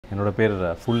என்னோட பேர்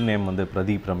full name வந்து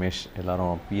பிரதீப் ரமேஷ்.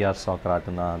 எல்லாரும்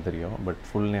PRSOCCERARட்னு தான் தெரியும். பட்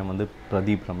ஃபுல் நேம் வந்து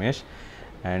பிரதீப் ரமேஷ்.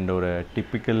 அண்ட் ஒரு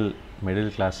டிப்பிக்கல்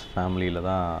மிடில் கிளாஸ் ஃபேமிலியில்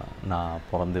தான் நான்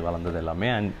பிறந்து வளர்ந்தது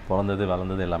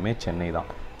எல்லாமே சென்னை தான்.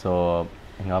 ஸோ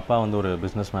எங்கள் அப்பா வந்து ஒரு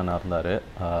பிஸ்னஸ் மேனாக இருந்தார்,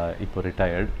 இப்போ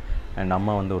ரிட்டையர்ட். அண்ட்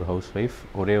அம்மா வந்து ஒரு ஹவுஸ் ஒய்ஃப்.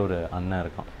 ஒரே ஒரு அண்ணன்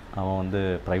இருக்கான், அவன் வந்து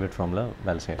ப்ரைவேட் ஃபார்மில்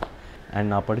வேலை செய்கிறான். அண்ட்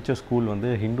நான் படித்த ஸ்கூல் வந்து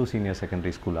Hindu senior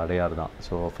secondary school Adyar தான்.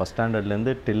 ஸோ ஃபஸ்ட்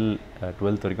ஸ்டாண்டர்ட்லேருந்து டில்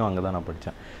 12th வரைக்கும் அங்கே தான் நான்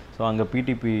படித்தேன். ஸோ அங்கே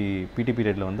பிடி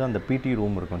பீரியடில் வந்து அந்த பிடி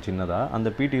ரூம் இருக்கும் சின்னதாக. அந்த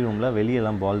பிடி ரூமில்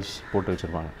வெளியெல்லாம் பால்ஸ் போட்டு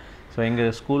வச்சுருப்பாங்க. ஸோ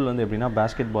எங்கள் ஸ்கூல் வந்து எப்படின்னா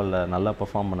பேஸ்கெட் பாலில் நல்லா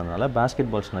பெர்ஃபார்ம் பண்ணதுனால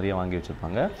பேஸ்கெட் பால்ஸ் நிறைய வாங்கி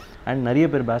வச்சுருப்பாங்க. அண்ட் நிறைய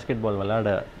பேர் பேஸ்கெட் பால் விளையாட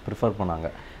ப்ரிஃபர் பண்ணாங்க,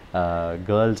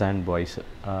 girls and boys.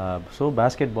 So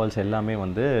basket balls எல்லாமே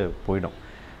வந்து போயிடும்.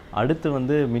 அடுத்து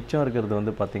வந்து மிச்சம் இருக்கிறது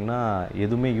வந்து பார்த்திங்கன்னா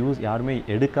எதுவுமே யாருமே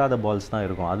எடுக்காத பால்ஸ் தான்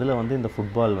இருக்கும். அதில் வந்து இந்த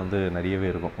ஃபுட்பால் வந்து நிறையவே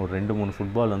இருக்கும். ஒரு 2-3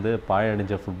 ஃபுட்பால் வந்து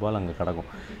பாழடைஞ்ச ஃபுட்பால் அங்கே கிடக்கும்.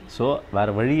 ஸோ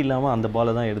வேறு வழி இல்லாமல் அந்த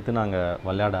பாலை தான் எடுத்து நாங்கள்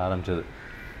விளையாட ஆரம்பித்தது.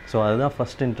 ஸோ அதுதான்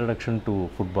first introduction to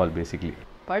football basically.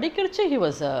 படிக்கிறச்சு he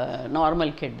was a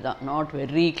normal kit தான், not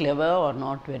very clever R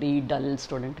not very dull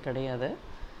student கிடையாது.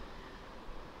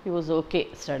 He was okay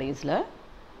ஸ்டடீஸில்.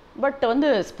 பட் வந்து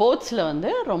ஸ்போர்ட்ஸில்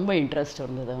வந்து ரொம்ப இன்ட்ரெஸ்ட்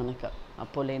இருந்தது அவனுக்கு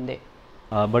அப்போலேருந்தே.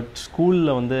 பட்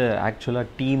ஸ்கூலில் வந்து ஆக்சுவலாக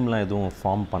டீம்லாம் எதுவும்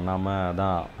ஃபார்ம் பண்ணாமல்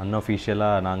தான்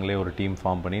அன்அஃபிஷியலாக நாங்களே ஒரு டீம்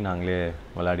ஃபார்ம் பண்ணி நாங்களே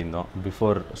விளையாடிருந்தோம்.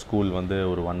 பிஃபோர் ஸ்கூல் வந்து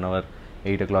ஒரு 1 hour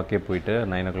 8 o'clock போயிட்டு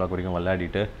 9 o'clock வரைக்கும்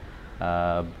விளையாடிட்டு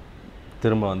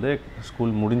திரும்ப வந்து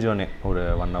ஸ்கூல் முடிஞ்சோடனே ஒரு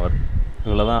 1 hour,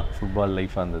 இவ்வளோ தான் ஃபுட்பால்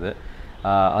லைஃபாக இருந்தது.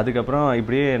 அதுக்கப்புறம்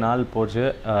இப்படியே நாள் போச்சு.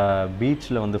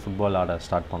 பீச்சில் வந்து ஃபுட்பால் ஆட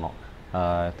ஸ்டார்ட் பண்ணோம்.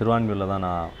 திருவான்மியூரில் தான்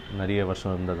நான் நிறைய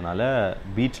வருஷம் இருந்ததுனால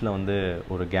பீச்சில் வந்து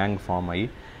ஒரு கேங் ஃபார்ம் ஆகி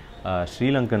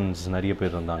ஸ்ரீலங்கன்ஸ் நிறைய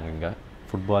பேர் இருந்தாங்க. இங்கே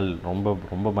ஃபுட்பால் ரொம்ப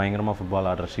ரொம்ப பயங்கரமாக ஃபுட்பால்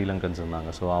ஆடுற ஸ்ரீலங்கன்ஸ்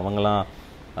இருந்தாங்க. ஸோ அவங்களாம்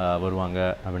வருவாங்க.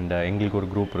 அண்ட் எங்களுக்கு ஒரு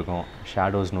குரூப் இருக்கும்,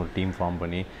 ஷேடோஸ்னு ஒரு டீம் ஃபார்ம்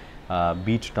பண்ணி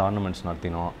பீச் டோர்னமெண்ட்ஸ்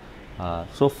நடத்தினோம்.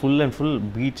 So full and full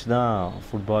beach தான்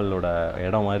ஃபுட்பாலோட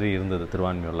இடம் மாதிரி இருந்தது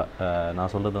திருவான்மியூரில்.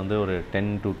 நான் சொல்கிறது வந்து ஒரு 10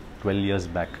 to 12 years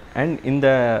பேக். அண்ட் இந்த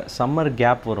சம்மர்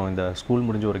கேப் வரும், இந்த ஸ்கூல்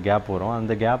முடிஞ்ச ஒரு கேப் வரும்.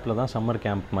 அந்த கேப்பில் தான் சம்மர்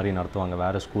கேம்ப் மாதிரி நடத்துவாங்க.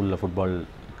 வேறு ஸ்கூலில் ஃபுட்பால்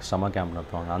சம்மர் கேம்ப்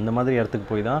நடத்துவாங்க. அந்த மாதிரி இடத்துக்கு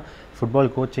போய் தான்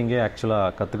ஃபுட்பால் கோச்சிங்கே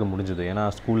ஆக்சுவலாக கற்றுக்க முடிஞ்சுது, ஏன்னா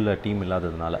ஸ்கூலில் டீம்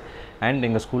இல்லாததுனால. அண்ட்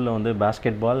எங்கள் ஸ்கூலில் வந்து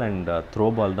basket ball and throw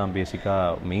ball தான்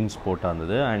பேசிக்காக மெயின் ஸ்போர்ட்டாக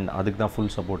இருந்தது. அண்ட் அதுக்கு தான்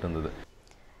ஃபுல் சப்போர்ட் இருந்தது.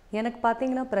 எனக்கு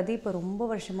பார்த்தீங்கன்னா பிரதீப் ரொம்ப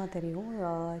வருஷமாக தெரியும்,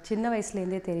 சின்ன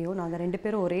வயசுலேருந்தே தெரியும். நாங்கள் 2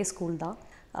 பேரும் ஒரே ஸ்கூல் தான்.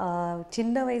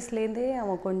 சின்ன வயசுலேருந்தே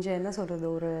அவன் கொஞ்சம் என்ன சொல்கிறது,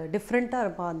 ஒரு டிஃப்ரெண்ட்டாக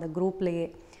இருப்பான் அந்த குரூப்லேயே.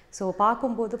 ஸோ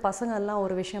பார்க்கும்போது பசங்கள்லாம்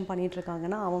ஒரு விஷயம்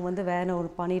பண்ணிகிட்ருக்காங்கன்னா அவன் வந்து வேறு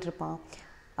ஒரு பண்ணிகிட்ருப்பான்.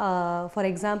 ஃபார்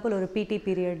எக்ஸாம்பிள் ஒரு பிடி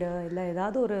பீரியடு இல்லை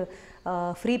ஏதாவது ஒரு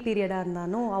ஃப்ரீ பீரியடாக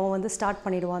இருந்தாலும் அவன் வந்து ஸ்டார்ட்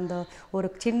பண்ணிவிடுவான். அந்த ஒரு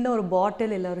சின்ன ஒரு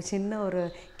பாட்டில் இல்லை ஒரு சின்ன ஒரு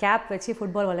கேப் வச்சு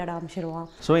ஃபுட்பால் விளையாட ஆரம்பிச்சிடுவான்.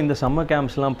 ஸோ இந்த சம்மர்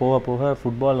கேம்ப்ஸ்லாம் போக போக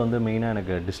ஃபுட்பால் வந்து மெயினாக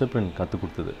எனக்கு டிசிப்ளின் கற்றுக்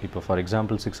கொடுத்தது. இப்போ for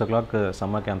example 6 o'clock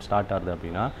summer camp start ஆகுது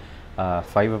அப்படின்னா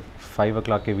 5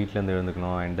 o'clock வீட்டிலேருந்து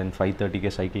எழுந்துக்கணும். அண்ட் தென்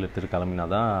 5:30 சைக்கிள் எடுத்துகிட்டு கிளம்பினா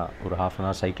தான் ஒரு 1/2 an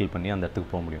hour சைக்கிள் பண்ணி அந்த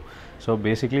இடத்துக்கு போக முடியும். ஸோ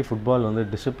பேசிக்லி ஃபுட்பால் வந்து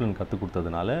டிசிப்ளின் கற்றுக்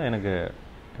கொடுத்ததுனால எனக்கு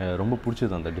ரொம்ப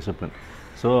பிடிச்சது அந்த டிசிப்ளின்.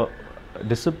 ஸோ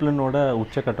டிசிப்ளினோட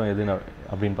உச்சக்கட்டம் எது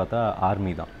அப்படின்னு பார்த்தா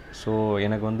ஆர்மி தான். ஸோ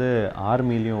எனக்கு வந்து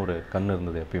ஆர்மிலையும் ஒரு கண்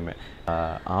இருந்தது எப்பயுமே.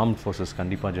 ஆர்ம்ட் ஃபோர்ஸஸ்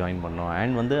கண்டிப்பாக ஜாயின் பண்ணோம்.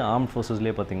 அண்ட் வந்து ஆர்ம்ட்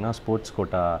ஃபோர்ஸஸ்லேயே பார்த்திங்கன்னா ஸ்போர்ட்ஸ்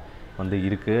கோட்டா வந்து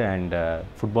இருக்குது. அண்ட்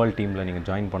ஃபுட்பால் டீமில் நீங்கள்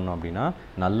ஜாயின் பண்ணோம் அப்படின்னா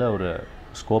நல்ல ஒரு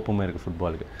ஸ்கோப்புமே இருக்குது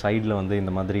ஃபுட்பாலுக்கு. சைடில் வந்து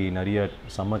இந்த மாதிரி நிறைய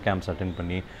சம்மர் கேம்ப்ஸ் அட்டென்ட்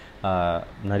பண்ணி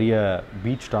நிறைய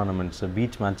பீச் டோர்னமெண்ட்ஸ்,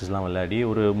 பீச் மேட்சஸ்லாம் விளையாடி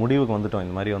ஒரு முடிவுக்கு வந்துட்டோம்.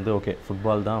 இந்த மாதிரி வந்து ஓகே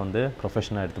ஃபுட்பால் தான் வந்து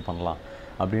ப்ரொஃபஷனாக எடுத்து பண்ணலாம்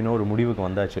அப்படின்னு ஒரு முடிவுக்கு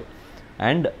வந்தாச்சு.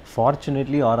 அண்ட்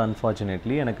ஃபார்ச்சுனேட்லி ஆர்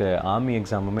அன்ஃபார்ச்சுனேட்லி எனக்கு ஆர்மி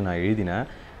எக்ஸாமுமே நான்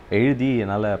எழுதி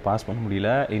என்னால் பாஸ் பண்ண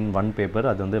முடியல இன் 1 paper.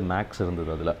 அது வந்து மேக்ஸ்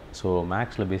இருந்தது அதில். ஸோ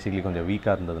மேக்ஸில் பேசிக்லி கொஞ்சம்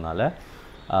வீக்காக இருந்ததுனால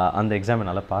அந்த எக்ஸாம்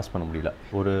என்னால் பாஸ் பண்ண முடியல.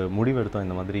 ஒரு முடிவு எடுத்தோம்,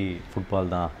 இந்த மாதிரி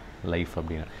ஃபுட்பால் தான் லைஃப்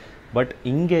அப்படின்னு. பட்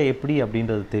இங்கே எப்படி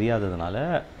அப்படின்றது தெரியாததுனால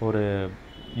ஒரு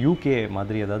யூகே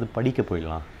மாதிரி ஏதாவது படிக்க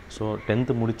போயிடலாம். ஸோ 10th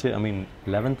முடிச்சு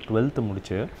 11th 12th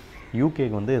முடிச்சு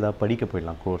யூகேக்கு வந்து எதாவது படிக்க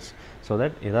போயிடலாம் கோர்ஸ். ஸோ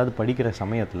தட் ஏதாவது படிக்கிற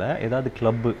சமயத்தில் ஏதாவது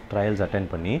கிளப்பு ட்ரையல்ஸ்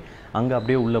அட்டென்ட் பண்ணி அங்கே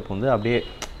அப்படியே உள்ளே போந்து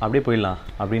அப்படியே போயிடலாம்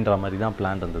அப்படின்ற மாதிரி தான்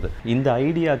பிளான் இருந்தது. இந்த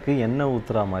ஐடியாவுக்கு எண்ணெய்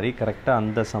ஊற்றுற மாதிரி கரெக்டாக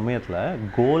அந்த சமயத்தில்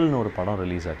கோல்னு ஒரு படம்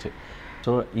ரிலீஸ் ஆச்சு.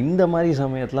 ஸோ இந்த மாதிரி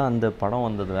சமயத்தில் அந்த படம்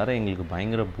வந்தது வேறு எங்களுக்கு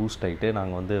பயங்கர பூஸ்ட் ஆகிட்டு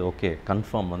நாங்கள் வந்து ஓகே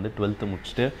கன்ஃபார்ம் வந்து 12th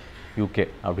முடிச்சுட்டு யூகே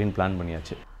அப்படின்னு பிளான்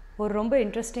பண்ணியாச்சு. ஒரு ரொம்ப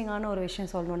இன்ட்ரெஸ்டிங்கான ஒரு விஷயம்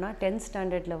சொல்லணுன்னா 10th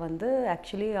ஸ்டாண்டர்டில் வந்து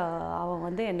ஆக்சுவலி அவன்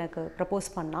வந்து எனக்கு ப்ரப்போஸ்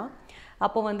பண்ணான்.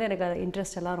 அப்போ வந்து எனக்கு அது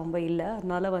இன்ட்ரெஸ்ட் எல்லாம் ரொம்ப இல்லை.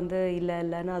 அதனால வந்து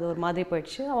இல்லைன்னு அது ஒரு மாதிரி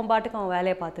போயிடுச்சு. அவன் பாட்டுக்கு அவன்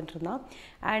வேலையை பார்த்துட்டு இருந்தான்.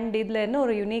 அண்ட் இதில் என்ன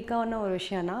ஒரு யூனிக்கான ஒரு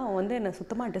விஷயம்னா அவன் வந்து என்னை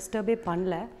சுத்தமாக டிஸ்டர்பே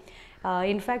பண்ணல.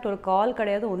 இன்ஃபேக்ட் ஒரு கால்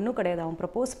கிடையாது, ஒன்றும் கிடையாது. அவன்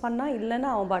ப்ரப்போஸ் பண்ணால் இல்லைன்னா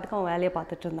அவன் பாட்டுக்கு அவன் வேலையை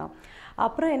பார்த்துட்டு இருந்தான்.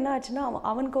 அப்புறம் என்ன ஆச்சுன்னா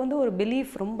அவனுக்கு வந்து ஒரு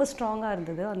பிலீஃப் ரொம்ப ஸ்ட்ராங்காக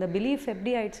இருந்தது. அந்த பிலீஃப்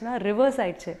எப்படி ஆயிடுச்சுன்னா ரிவர்ஸ்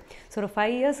ஆயிடுச்சு. ஸோ ஒரு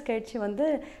 5 இயர்ஸ் கழிச்சு வந்து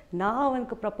நான்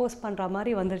அவனுக்கு ப்ரப்போஸ் பண்ணுற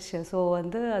மாதிரி வந்துடுச்சு. ஸோ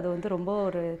வந்து அது வந்து ரொம்ப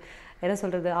ஒரு என்ன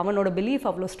சொல்கிறது, அவனோட பிலீஃப்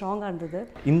அவ்வளோ ஸ்ட்ராங்காக இருந்தது.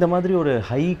 இந்த மாதிரி ஒரு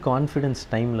ஹை கான்ஃபிடென்ஸ்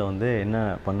டைமில் வந்து என்ன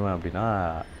பண்ணுவேன் அப்படின்னா,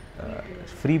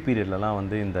 ஃப்ரீ பீரியட்லலாம்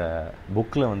வந்து இந்த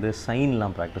புக்கில் வந்து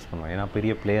சைன்லாம் ப்ராக்டிஸ் பண்ணுவேன். ஏன்னா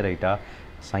பெரிய பிளேயர் ஆகிட்டா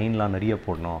சைன்லாம் நிறைய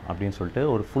போடணும் அப்படின்னு சொல்லிட்டு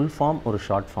ஒரு ஃபுல் ஃபார்ம் ஒரு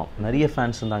ஷார்ட் ஃபார்ம், நிறைய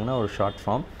ஃபேன்ஸ் இருந்தாங்கன்னா ஒரு ஷார்ட்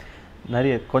ஃபார்ம்,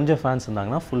 நிறைய கொஞ்சம் ஃபேன்ஸ்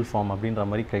இருந்தாங்கன்னா ஃபுல் ஃபார்ம் அப்படின்ற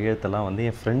மாதிரி கையெழுத்தெல்லாம் வந்து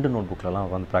என் ஃப்ரெண்டு நோட்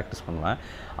புக்கிலலாம் வந்து ப்ராக்டிஸ் பண்ணுவேன்.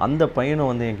 அந்த பையனை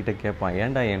வந்து என்கிட்ட கேட்பான்,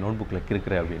 ஏன்டா என் நோட் புக்கில்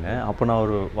கிறுக்குற அப்படின்னு. அப்போ நான்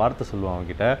ஒரு வார்த்தை சொல்லுவேன்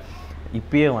அவன்கிட்ட,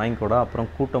 இப்பயே வாங்கிக்கூட அப்புறம்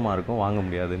கூட்டமாக இருக்கும் வாங்க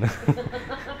முடியாதுன்னு.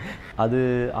 அது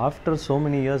ஆஃப்டர் ஸோ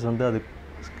மெனி இயர்ஸ் வந்து அது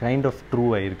கைண்ட் ஆஃப் ட்ரூ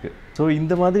ஆகிருக்கு. ஸோ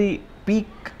இந்த மாதிரி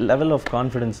பீக் லெவல் ஆஃப்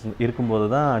கான்ஃபிடென்ஸ் இருக்கும்போது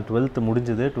தான் 12th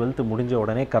முடிஞ்சது. 12th முடிஞ்ச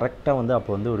உடனே கரெக்டாக வந்து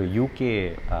அப்போ வந்து ஒரு யூகே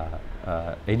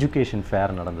எஜுகேஷன்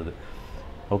ஃபேர் நடந்தது.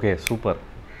 ஓகே சூப்பர்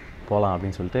போகலாம்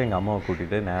அப்படின்னு சொல்லிட்டு எங்கள் அம்மாவை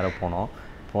கூட்டிகிட்டு நேராக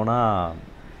போனால்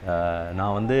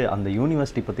நான் வந்து அந்த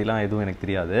யூனிவர்சிட்டி பற்றிலாம் எதுவும் எனக்கு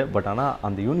தெரியாது. பட் ஆனால்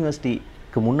அந்த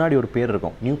யூனிவர்சிட்டிக்கு முன்னாடி ஒரு பேர்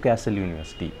இருக்கும், new கேசல்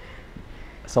university,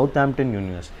 Southampton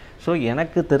university. So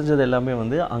எனக்கு தெரிஞ்சது எல்லாமே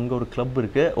வந்து அங்கே ஒரு கிளப்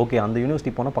இருக்குது. ஓகே அந்த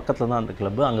யூனிவர்சிட்டி போனால் பக்கத்தில் தான் அந்த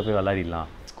கிளப்பு, அங்கே போய் விளையாடிடலாம்.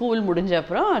 ஸ்கூல் முடிஞ்ச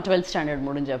அப்புறம் 12th ஸ்டாண்டர்ட்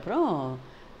முடிஞ்ச அப்புறம்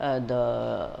த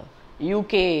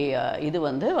யூகே இது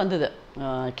வந்தது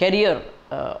career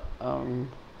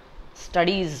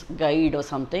studies guide or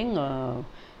something,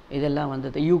 இதெல்லாம்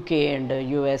வந்தது யூகே அண்ட்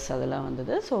யூஎஸ் அதெல்லாம்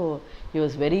வந்தது. So he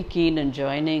was very keen in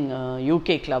joining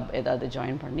UK club. ஏதாவது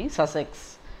ஜாயின் பண்ணி சசெக்ஸ்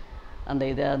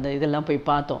அந்த இதெல்லாம் போய்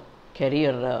பார்த்தோம்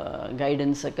career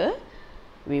கைடன்ஸுக்கு.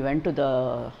 We went to the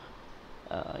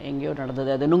எங்கேயோ நடந்தது,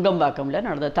 அது நுங்கம்பாக்கமில்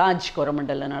நடந்தது, தாஜ்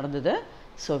கொரமண்டலில் நடந்தது.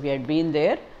 So we had been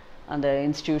there. அந்த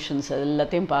இன்ஸ்டிடியூஷன்ஸ்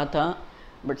எல்லாத்தையும் பார்த்தோம்.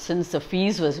 But since the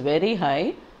fees was very high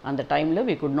அந்த டைமில்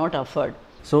we could not afford.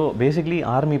 So basically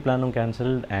army பிளானும்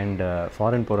கேன்சல் அண்ட்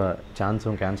ஃபாரின் போகிற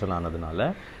சான்ஸும் கேன்சல் ஆனதுனால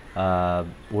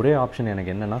ஒரே ஆப்ஷன்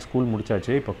எனக்கு என்னென்னா, ஸ்கூல்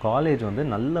முடிச்சாச்சு, இப்போ காலேஜ் வந்து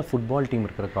நல்ல ஃபுட்பால் டீம்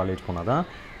இருக்கிற காலேஜ் போனால் தான்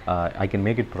I can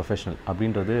make it professional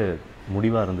அப்படின்றது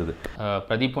முடிவாக இருந்தது.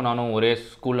 பிரதீப்பும் நானும் ஒரே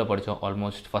ஸ்கூலில் படித்தோம்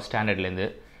ஆல்மோஸ்ட் ஃபஸ்ட் ஸ்டாண்டர்ட்லேருந்து.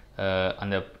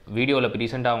 அந்த வீடியோவில்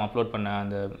ரீசெண்டாக அவன் அப்லோட் பண்ண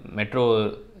அந்த மெட்ரோ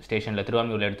ஸ்டேஷனில்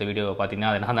திருவான்மியூரில் எடுத்த வீடியோவை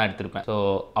பார்த்தீங்கன்னா அதை நான் தான் எடுத்திருப்பேன். ஸோ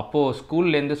அப்போது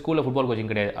ஸ்கூலில் ஃபுட்பால்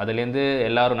கோச்சிங் கிடையாது. அதுலேருந்து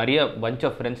எல்லோரும் நிறைய பஞ்ச்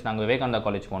ஆஃப் ஃப்ரெண்ட்ஸ் நாங்கள் விவேகானந்தா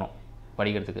காலேஜ் போனோம்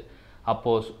படிக்கிறதுக்கு.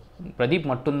 அப்போது பிரதீப்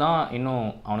மட்டும்தான் இன்னும்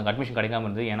அவனுக்கு அட்மிஷன் கிடைக்காம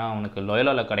இருந்தது. ஏன்னா அவனுக்கு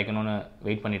லோயலாவில் கிடைக்கணும்னு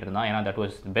வெயிட் பண்ணிட்டு இருந்தான். ஏன்னா that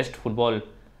was best football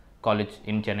college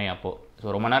இன் சென்னை அப்போது.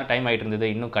 ஸோ ரொம்ப நேரம் டைம் ஆகிட்டு இருந்தது,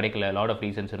 இன்னும் கிடைக்கல, லாட் ஆஃப்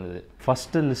ரீசன்ஸ் இருந்தது.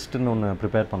 ஃபஸ்ட்டு லிஸ்ட்டுன்னு ஒன்று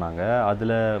ப்ரிப்பேர் பண்ணாங்க,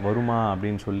 அதில் வருமா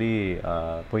அப்படின்னு சொல்லி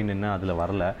போய் நின்று அதில்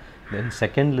வரல. தென்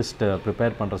செகண்ட் லிஸ்ட்டு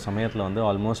ப்ரிப்பேர் பண்ணுற சமயத்தில் வந்து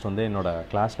ஆல்மோஸ்ட் வந்து என்னோடய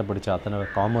கிளாஸில் படித்த அத்தனை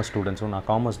காமர்ஸ் ஸ்டூடெண்ட்ஸும், நான்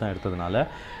காமர்ஸ் தான் எடுத்ததுனால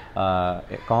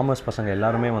காமர்ஸ் பசங்க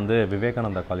எல்லாருமே வந்து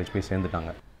விவேகானந்தா காலேஜ் போய்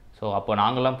சேர்ந்துட்டாங்க. ஸோ அப்போ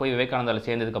நாங்கள்லாம் போய் விவேகானந்தாவில்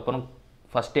சேர்ந்ததுக்கப்புறம்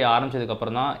ஃபஸ்ட் டே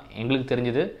ஆரம்பித்ததுக்கப்புறம் தான் எங்களுக்கு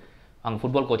தெரிஞ்சது அங்கே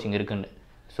ஃபுட்பால் கோச்சிங் இருக்குன்னு.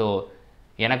 ஸோ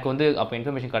எனக்கு வந்து அப்போ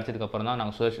இன்ஃபர்மேஷன் கிடச்சதுக்கப்புறம் தான்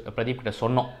நாங்கள் பிரதீப் கிட்ட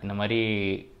சொன்னோம், இந்த மாதிரி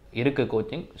இருக்குது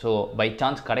கோச்சிங். ஸோ பை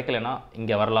சான்ஸ் கிடைக்கலன்னா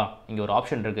இங்கே வரலாம், இங்கே ஒரு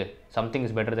ஆப்ஷன் இருக்குது, something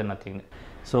is better then நத்திங்னு.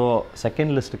 So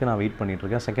second லிஸ்ட்டுக்கு நான் வெயிட்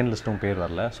பண்ணிகிட்ருக்கேன். செகண்ட் லிஸ்ட்டும் பேர்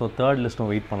வரல. ஸோ தேர்ட்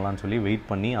லிஸ்ட்டும் வெயிட் பண்ணலான்னு சொல்லி வெயிட்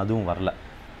பண்ணி அதுவும் வரல.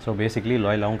 ஸோ பேசிக்லி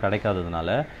லாயலாகவும்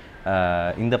கிடைக்காததுனால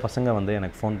இந்த பசங்க வந்து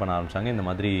எனக்கு ஃபோன் பண்ண ஆரம்பித்தாங்க, இந்த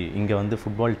மாதிரி இங்கே வந்து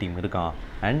ஃபுட்பால் டீம் இருக்கான்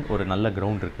அண்ட் ஒரு நல்ல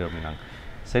கிரவுண்ட் இருக்குது அப்படின்னாங்க.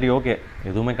 சரி ஓகே,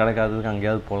 எதுவுமே கிடைக்காததுக்கு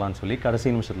அங்கேயாவது போகலான்னு சொல்லி கடைசி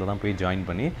நிமிஷத்தில் தான் போய் ஜாயின்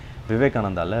பண்ணி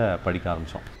விவேகானந்தாவில் படிக்க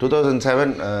ஆரம்பித்தோம்.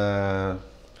 2007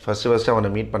 ஃபஸ்ட்டு அவனை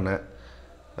மீட் பண்ணேன்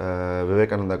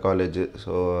விவேகானந்தா காலேஜ்.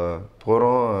 ஸோ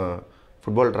போகிறோம்,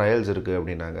 ஃபுட்பால் ட்ரையல்ஸ் இருக்குது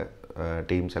அப்படின்னாங்க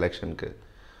டீம் செலெக்ஷனுக்கு.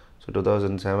 ஸோ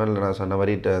 2007 நான் சொன்ன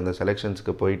மாதிரி அந்த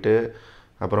செலெக்ஷன்ஸுக்கு போயிட்டு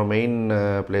அப்புறம் மெயின்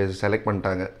பிளேஸ் செலக்ட்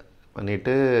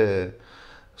பண்ணிவிட்டு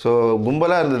ஸோ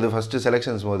கும்பலாக இருந்தது ஃபஸ்ட்டு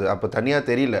செலெக்ஷன்ஸ் போது. அப்போ தனியாக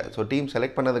தெரியல. ஸோ டீம்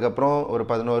செலக்ட் பண்ணதுக்கப்புறம் ஒரு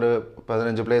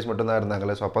 11-15 பிளேஸ் மட்டும்தான்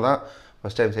இருந்தாங்களே. ஸோ அப்போ தான்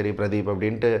ஃபஸ்ட் டைம் சரி பிரதீப்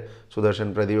அப்படின்ட்டு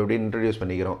சுதர்ஷன் பிரதீப் அப்படின்னு இன்ட்ரடியூஸ்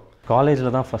பண்ணிக்கிறோம்.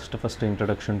 காலேஜில் தான் ஃபஸ்ட்டு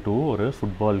இன்ட்ரடக்ஷன் டு ஒரு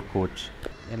ஃபுட்பால் கோச்.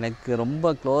 எனக்கு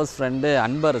ரொம்ப க்ளோஸ் ஃப்ரெண்டு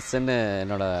அன்பரசன்னு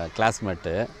என்னோடய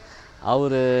கிளாஸ்மேட்டு.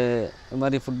 அவர் இது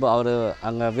மாதிரி அவர்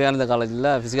அங்கே விவேகானந்தா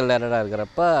காலேஜில் ஃபிசிக்கல் டைரக்டராக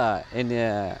இருக்கிறப்ப என்னை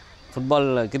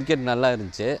ஃபுட்பால் கிரிக்கெட் நல்லா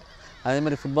இருந்துச்சு,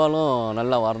 அதேமாதிரி ஃபுட்பாலும்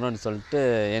நல்லா வரணும்னு சொல்லிட்டு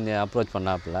என்னை அப்ரோச்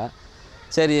பண்ணாப்புல.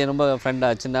 சரி ரொம்ப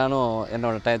ஃப்ரெண்டாச்சு, நானும்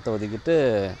என்னோடய டயத்தை ஒதுக்கிட்டு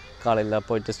காலையில்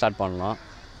போயிட்டு ஸ்டார்ட் பண்ணோம்.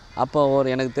 அப்போ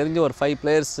எனக்கு தெரிஞ்ச ஒரு 5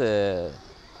 பிளேயர்ஸ்,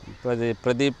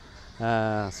 பிரதீப்,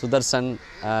 சுதர்சன்,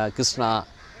 கிருஷ்ணா,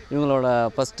 இவங்களோட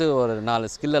ஃபஸ்ட்டு ஒரு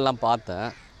 4 ஸ்கில்லெல்லாம் பார்த்தேன்.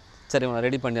 சரி இவங்களை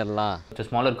ரெடி பண்ணிடலாம். இட்ஸ்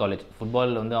ஸ்மாலர் காலேஜ்,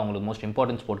 ஃபுட்பால் வந்து அவங்களுக்கு மோஸ்ட்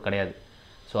இம்பார்ட்டன்ட் ஸ்போர்ட் கிடையாது.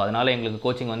 ஸோ அதனால் எங்களுக்கு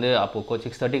கோச்சிங் வந்து அப்போது கோச்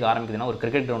 6:30க்கு ஆரம்பிக்குதுன்னா ஒரு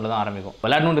கிரிக்கெட் கிரவுண்டில் தான் ஆரம்பிக்கும்.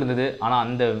 விளையாடணுன்னு இருந்தது, ஆனால்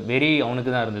அந்த வெறி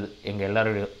அவனுக்கு தான் இருந்தது எங்கள்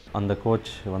எல்லாரோடையும். அந்த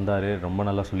கோச் வந்தார், ரொம்ப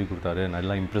நல்லா சொல்லி கொடுத்தாரு,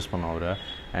 நல்லா இம்ப்ரெஸ் பண்ணோம் அவரை.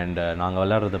 அண்ட் நாங்கள்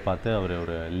விளையாடுறத பார்த்து அவர்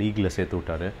ஒரு லீகில் சேர்த்து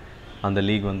விட்டார். அந்த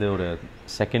லீக் வந்து ஒரு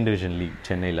 2nd டிவிஷன் லீக்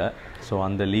சென்னையில். ஸோ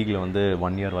அந்த லீகில் வந்து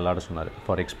 1 இயர் விளையாட சொன்னார்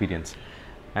ஃபார் எக்ஸ்பீரியன்ஸ்.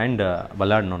 அண்ட்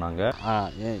விளையாடணும் நாங்கள்.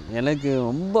 எனக்கு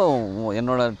ரொம்ப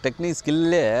என்னோடய டெக்னிக்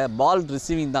ஸ்கில்லே பால்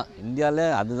ரிசீவிங் தான். இந்தியாவில்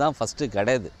அதுதான் ஃபஸ்ட்டு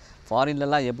கிடையாது.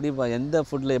 ஃபாரின்லலாம் எப்படி எந்த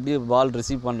ஃபுட்டில் எப்படி பால்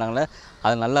ரிசீவ் பண்ணுறாங்களே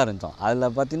அது நல்லா இருந்தோம்.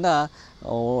 அதில் பார்த்திங்கன்னா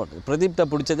பிரதீப்கிட்ட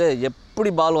பிடிச்சது எப்படி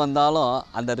பால் வந்தாலும்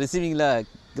அந்த ரிசீவிங்கில்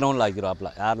கிரவுண்டில் ஆக்கிடுவாப்பில்.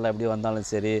 யாரில் எப்படி வந்தாலும்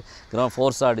சரி, கிரவுண்ட்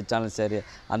ஃபோர்ஸாக அடித்தாலும் சரி,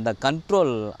 அந்த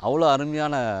கண்ட்ரோல் அவ்வளோ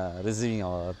அருமையான ரிசீவிங்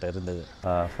அவர்கிட்ட இருந்தது.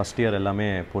 ஃபஸ்ட் இயர் எல்லாமே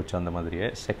போச்சு அந்த மாதிரியே.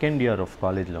 2nd இயர் ஆஃப்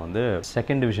காலேஜில் வந்து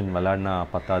 2nd டிவிஷன் விளையாடினா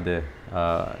பத்தாது,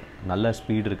 நல்ல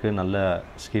ஸ்பீட் இருக்குது, நல்ல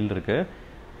ஸ்கில் இருக்குது,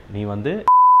 நீ வந்து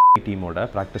டீமோட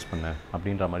ப்ராக்டிஸ் பண்ண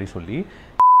அப்படின்ற மாதிரி சொல்லி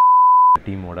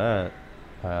டீமோட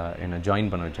என்னை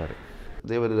ஜாயின் பண்ண வச்சார்.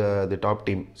 They were the top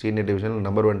team, senior division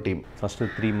number 1 team. First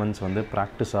 3 months வந்து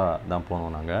ப்ராக்டிஸாக தான்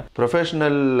போனோம் நாங்கள்.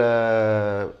 ப்ரொஃபஷ்னல்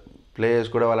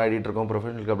பிளேயர்ஸ் கூட விளையாடிட்டு இருக்கோம்,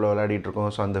 ப்ரொஃபஷனல் கிளப்பில் விளையாடிட்டு இருக்கோம்.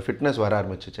 ஸோ அந்த ஃபிட்னஸ் வர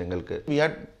ஆரம்பிச்சிச்சு எங்களுக்கு. We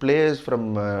had players from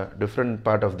different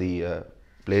part of the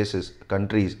places,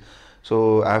 countries. So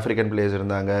African players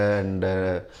இருந்தாங்க, அண்ட்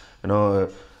யூனோ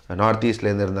நார்த்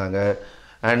ஈஸ்ட்லேருந்து இருந்தாங்க.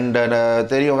 அண்ட்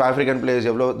தெரியும் ஆஃப்ரிக்கன் பிளேயர்ஸ்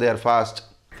எவ்வளோ they are fast.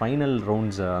 Final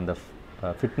rounds அந்த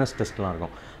ஃபிட்னஸ் டெஸ்ட்லாம்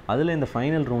இருக்கும். அதில் இந்த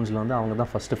ஃபைனல் ரவுண்ட்ஸில் வந்து அவங்க தான்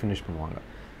ஃபஸ்ட்டு ஃபினிஷ் பண்ணுவாங்க.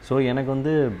 ஸோ எனக்கு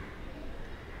வந்து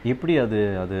எப்படி அது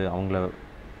அவங்கள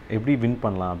எப்படி வின்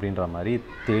பண்ணலாம் அப்படின்ற மாதிரி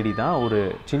தேடி தான் ஒரு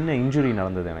சின்ன இன்ஜுரி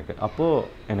நடந்தது எனக்கு. அப்போது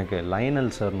எனக்கு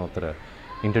லயனல் சார்னு ஒருத்தர்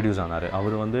இன்ட்ரடியூஸ் ஆனார்.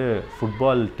 அவர் வந்து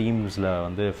ஃபுட்பால் டீம்ஸில்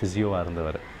வந்து ஃபிசியோவாக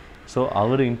இருந்தவர். ஸோ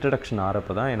அவர் இன்ட்ரடக்ஷன்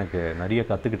ஆகிறப்ப தான் எனக்கு நிறைய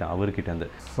கற்றுக்கிட்டேன் அவர்கிட்டேருந்து.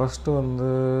 ஃபஸ்ட்டு வந்து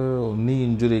நீ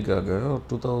இன்ஜுரிக்காக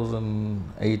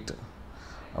 2008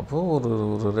 அப்போது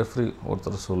ஒரு ரெஃப்ரி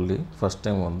ஒருத்தர் சொல்லி ஃபஸ்ட்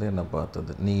டைம் வந்து என்னை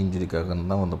பார்த்தது, நீ இன்ஜுரிக்காகன்னு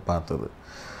தான் வந்து பார்த்தது.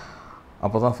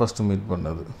 அப்போ தான் ஃபஸ்ட்டு மீட்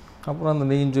பண்ணது. அப்புறம் அந்த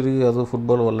நீ இன்ஜுரி அது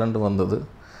ஃபுட்பால் விளாண்டு வந்தது,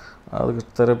 அதுக்கு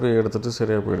தெரப்பி எடுத்துகிட்டு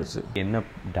சரியாக போயிடுச்சு. என்ன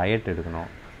டயட் எடுக்கணும்,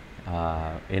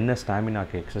 என்ன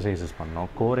ஸ்டாமினாக்கு எக்ஸசைசஸ் பண்ணணும்,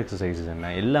 கோர் எக்ஸசைசஸ்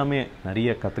என்ன, எல்லாமே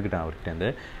நிறைய கற்றுக்கிட்டேன் அவர்கிட்டேருந்து.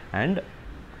 அண்ட்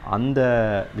அந்த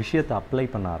விஷயத்தை அப்ளை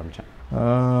பண்ண ஆரம்பித்தேன்.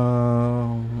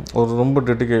 ஒரு ரொம்ப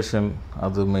டெடிகேஷன்,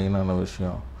 அது மெயினான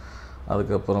விஷயம்.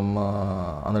 அதுக்கப்புறமா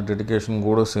அந்த டெடிகேஷன்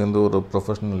கூட சேர்ந்து ஒரு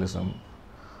ப்ரொஃபஷ்னலிசம்,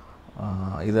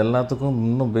 இது எல்லாத்துக்கும்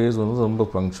இன்னும் பேஸ் வந்து ரொம்ப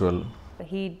punctual.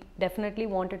 He definitely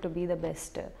wanted to be the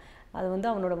best. அது வந்து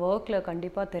அவனோட ஒர்க்கில்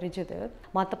கண்டிப்பாக தெரிஞ்சுது.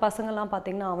 மற்ற பசங்கள்லாம்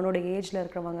பார்த்திங்கன்னா அவனோட ஏஜில்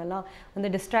இருக்கிறவங்கெல்லாம் வந்து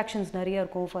டிஸ்ட்ராக்ஷன்ஸ் நிறைய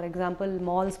இருக்கும். ஃபார் எக்ஸாம்பிள்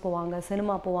மால்ஸ் போவாங்க,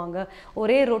 சினிமா போவாங்க,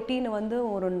 ஒரே ரொட்டீனை வந்து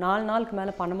ஒரு 4 நாளுக்கு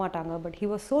மேலே பண்ண மாட்டாங்க. But he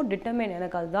was so determine,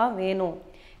 எனக்கு அதுதான் வேணும்,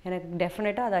 எனக்கு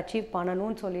டெஃபினட்டாக அதை அச்சீவ்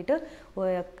பண்ணணும்னு சொல்லிட்டு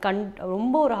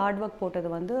ரொம்ப ஒரு ஹார்ட் ஒர்க் போட்டது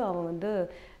வந்து அவன் வந்து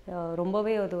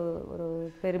ரொம்பவே ஒரு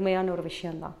பெருமையான ஒரு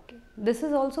விஷயந்தான். This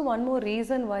is also one more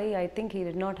reason why I think he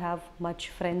did not have much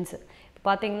friends.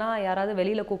 பார்த்தீங்கன்னா யாராவது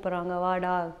வெளியில் கூப்பிட்றாங்க,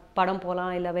 வாடா படம்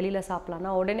போகலாம், இல்லை வெளியில்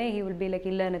சாப்பிட்லான்னா உடனே ஹி வில் பி லைக்,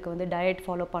 இல்லை எனக்கு வந்து டயட்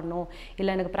ஃபாலோ பண்ணணும்,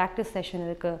 இல்லை எனக்கு ப்ராக்டிஸ் செஷன்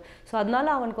இருக்குது. ஸோ அதனால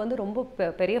அவனுக்கு வந்து ரொம்ப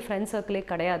பெரிய ஃப்ரெண்ட்ஸ் சர்க்கிளே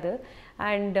கிடையாது.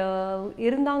 அண்ட்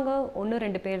இருந்தாங்க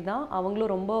 1-2 பேர் தான்,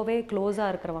 அவங்களும் ரொம்பவே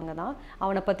க்ளோஸாக இருக்கிறவங்க தான்,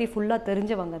 அவனை பற்றி ஃபுல்லாக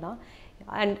தெரிஞ்சவங்க தான்.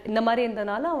 அண்ட் இந்த மாதிரி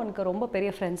இருந்தனால அவனுக்கு ரொம்ப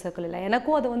பெரிய ஃப்ரெண்ட்ஸ் சர்க்கிள் இல்லை.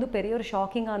 எனக்கும் அது வந்து பெரிய ஒரு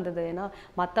ஷாக்கிங்காக இருந்தது. ஏன்னா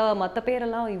மற்ற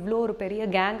பேரெல்லாம் இவ்வளோ ஒரு பெரிய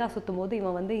கேங்காக சுற்றும் போது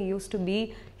இவன் வந்து use to be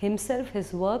himself,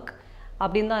 his work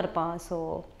அப்படின்னு தான் இருப்பான். ஸோ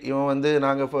இவன் வந்து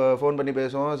நாங்கள் ஃபோன் பண்ணி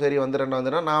பேசுவோம், சரி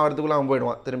வந்துடுறேன்னா நான் வரதுக்குள்ளே அவன்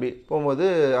போயிடுவான். திரும்பி போகும்போது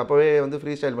அப்போவே வந்து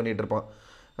ஃப்ரீ ஸ்டைல் பண்ணிகிட்டு இருப்பான்.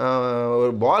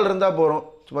 ஒரு பால் இருந்தால் போகிறோம்,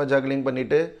 சும்மா ஜக்லிங்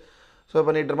பண்ணிவிட்டு ஸோ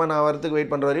பண்ணிகிட்டு இருப்பான். நான் வரதுக்கு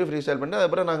வெயிட் பண்ணுற வரையும் ஃப்ரீ ஸ்டைல் பண்ணி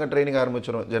அதுக்கப்புறம் நாங்கள் ட்ரைனிங்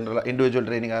ஆரம்பிச்சிடுவோம், ஜென்ரலாக இண்டிவிஜுவல்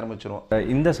ட்ரைனிங் ஆரம்பிச்சிடுவோம்.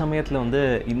 இந்த சமயத்தில் வந்து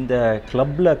இந்த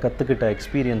கிளப்பில் கற்றுக்கிட்ட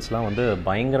எக்ஸ்பீரியன்ஸ்லாம் வந்து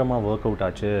பயங்கரமாக ஒர்க் அவுட்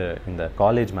ஆச்சு இந்த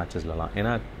காலேஜ் மேட்சஸ்லலாம்.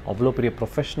 ஏன்னா அவ்வளோ பெரிய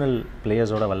ப்ரொஃபஷ்னல்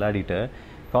பிளேயர்ஸோட விளையாடிட்டு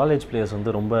காலேஜ் பிளேயர்ஸ்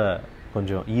வந்து ரொம்ப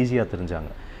கொஞ்சம் ஈஸியாக தெரிஞ்சாங்க.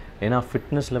 ஏன்னா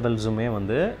ஃபிட்னஸ் லெவல்ஸுமே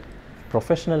வந்து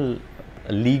ப்ரொஃபஷ்னல்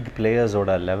லீக்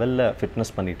பிளேயர்ஸோட லெவலில்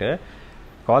ஃபிட்னஸ் பண்ணிவிட்டு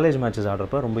காலேஜ் மேட்சஸ்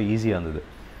ஆடுறப்ப ரொம்ப ஈஸியாக இருந்தது.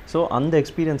 ஸோ அந்த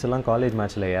எக்ஸ்பீரியன்ஸ் எல்லாம் காலேஜ்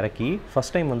மேட்ச்சில் இறக்கி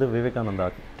ஃபஸ்ட் டைம் வந்து விவேகானந்தா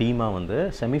டீமாக வந்து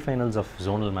செமிஃபைனல்ஸ் ஆஃப்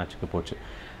ஜோனல் மேட்ச்சுக்கு போச்சு.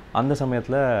 அந்த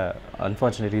சமயத்தில்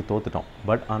அன்ஃபார்ச்சுனேட்லி தோத்துட்டோம்.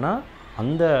 பட் ஆனால்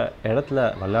அந்த இடத்துல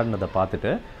விளையாடினதை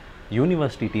பார்த்துட்டு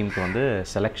யூனிவர்சிட்டி டீமுக்கு வந்து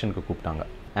செலெக்ஷனுக்கு கூப்பிட்டாங்க.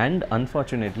 அண்ட்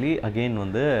அன்ஃபார்ச்சுனேட்லி அகெயின்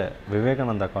வந்து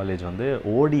விவேகானந்தா காலேஜ் வந்து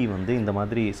ஓடி வந்து இந்த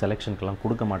மாதிரி செலெக்ஷனுக்கெல்லாம்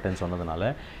கொடுக்க மாட்டேன்னு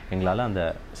சொன்னதுனால எங்களால் அந்த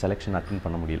செலெக்ஷன் அட்டென்ட்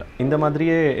பண்ண முடியல. இந்த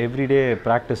மாதிரியே எவ்ரிடே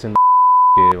ப்ராக்டிஸ்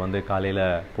வந்து காலையில்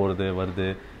போகிறது வருது,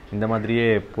 இந்த மாதிரியே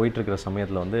போயிட்டுருக்கிற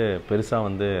சமயத்தில் வந்து பெருசாக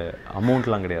வந்து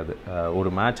அமௌண்ட்லாம் கிடையாது. ஒரு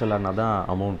மேட்ச் விளாட்னா தான்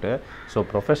அமௌண்ட்டு. ஸோ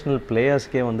ப்ரொஃபஷ்னல்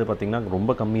பிளேயர்ஸ்க்கே வந்து பார்த்திங்கன்னா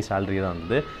ரொம்ப கம்மி சேலரி தான்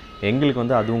இருந்தது. எங்களுக்கு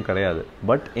வந்து அதுவும் கிடையாது.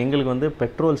 பட் எங்களுக்கு வந்து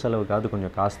பெட்ரோல் செலவுக்காவது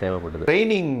கொஞ்சம் காசு தேவைப்படுது.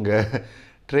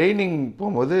 ட்ரைனிங்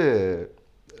போகும்போது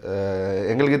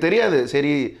எங்களுக்கு தெரியாது,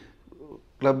 சரி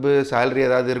கிளப்பு சேலரி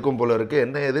ஏதாவது இருக்கும் போல இருக்குது,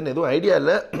 என்ன ஏதுன்னு எதுவும் ஐடியா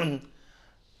இல்லை.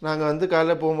 நாங்கள் வந்து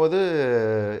காலைல போகும்போது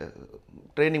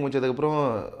ட்ரைனிங் முடிச்சதுக்கப்புறம்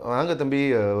வாங்க தம்பி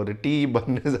ஒரு டீ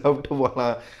பன்னு சாப்பிட்டு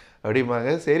போகலாம்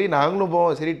அப்படிம்பாங்க. சரி நாங்களும்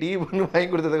போவோம். சரி டீ பன்னு வாங்கி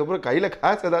கொடுத்ததுக்கப்புறம் கையில்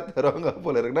காசு ஏதாவது தருவாங்க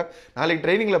போல இருக்குன்னா நாளைக்கு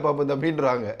ட்ரைனிங்கில் பார்ப்போம்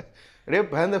தம்பின்றாங்க. அப்படியே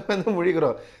பேந்த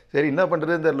முழிக்கிறோம். சரி என்ன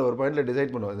பண்ணுறதுன்னு தெரில. ஒரு பாயிண்டில்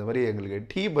டிசைட் பண்ணுவோம், இந்த மாதிரி எங்களுக்கு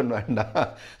டீ பண்ண வேண்டாம்,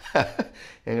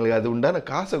 எங்களுக்கு அது உண்டான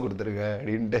காசை கொடுத்துருங்க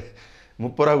அப்படின்ட்டு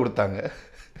 30 ரூபா கொடுத்தாங்க.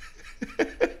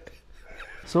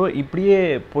 ஸோ இப்படியே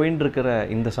போயின்னு இருக்கிற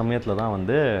இந்த சமயத்தில் தான்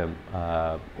வந்து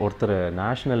ஒருத்தர்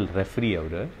நேஷ்னல் ரெஃப்ரி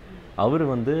அவர்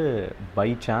வந்து பை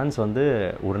சான்ஸ் வந்து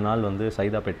ஒரு நாள் வந்து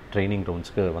சைதாப்பேட் ட்ரைனிங்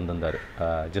கிரவுண்ட்ஸ்க்கு வந்திருந்தார்.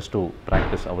 ஜஸ்ட் டு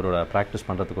ப்ராக்டிஸ், அவரோட ப்ராக்டிஸ்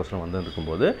பண்ணுறதுக்கோசரம்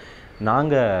வந்துருக்கும்போது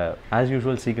நாங்கள் ஆஸ்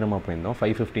யூஷுவல் சீக்கிரமாக போயிருந்தோம்.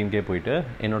 5:15 போயிட்டு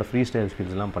என்னோடய ஃப்ரீ ஸ்டைல்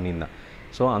ஸ்கில்ஸ்லாம் பண்ணியிருந்தேன்.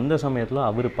 ஸோ அந்த சமயத்தில்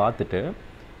அவர் பார்த்துட்டு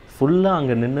ஃபுல்லாக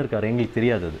அங்கே நின்று இருக்கார். எங்களுக்கு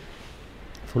தெரியாது, அது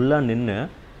ஃபுல்லாக நின்று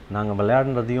நாங்கள்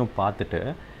விளையாடுறதையும் பார்த்துட்டு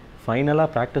ஃபைனலாக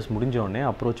ப்ராக்டிஸ் முடிஞ்சோடனே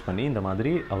அப்ரோச் பண்ணி இந்த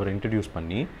மாதிரி அவர் இன்ட்ரடியூஸ்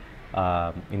பண்ணி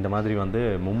இந்த மாதிரி வந்து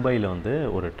மும்பையில் வந்து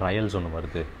ஒரு ட்ரையல்ஸ் ஒன்று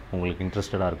வருது, உங்களுக்கு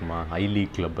இன்ட்ரெஸ்டடாக இருக்குமா, ஐ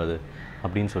லீக் கிளப் அது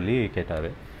அப்படின்னு சொல்லி கேட்டார்.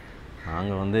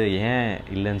 நாங்கள் வந்து ஏன்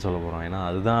இல்லைன்னு சொல்ல போகிறோம், ஏன்னா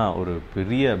அதுதான் ஒரு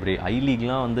பெரிய ஐ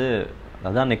லீக்லாம் வந்து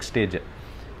அதுதான் நெக்ஸ்ட் ஸ்டேஜ்.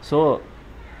 ஸோ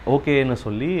ஓகேன்னு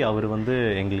சொல்லி அவர் வந்து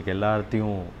எங்களுக்கு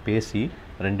எல்லாத்தையும் பேசி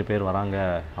 2 பேர் வராங்க,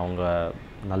 அவங்க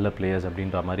நல்ல பிளேயர்ஸ்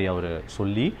அப்படின்ற மாதிரி அவர்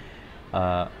சொல்லி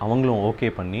அவங்களும் ஓகே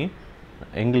பண்ணி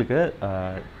எங்களுக்கு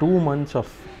 2 months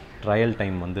ஆஃப் ட்ரையல்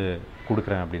டைம் வந்து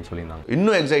கொடுக்குறேன் அப்படின்னு சொல்லியிருந்தாங்க.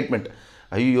 இன்னும் எக்ஸைட்மெண்ட்.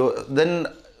 ஐயோ தென்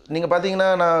நீங்கள் பார்த்தீங்கன்னா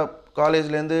நான்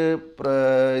காலேஜ்லேருந்து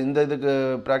இந்த இதுக்கு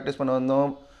ப்ராக்டிஸ் பண்ண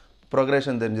வந்தோம்,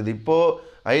 ப்ரோக்ரஷன் தெரிஞ்சது. இப்போது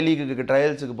ஐ லீக்குக்கு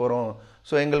ட்ரையல்ஸுக்கு போகிறோம்.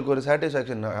 ஸோ எங்களுக்கு ஒரு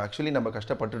சாட்டிஸ்ஃபேக்ஷன், ஆக்சுவலி நம்ம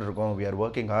கஷ்டப்பட்டுட்டு இருக்கோம், வி ஆர்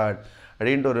ஒர்க்கிங் ஹார்ட்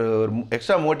அப்படின்ட்டு ஒரு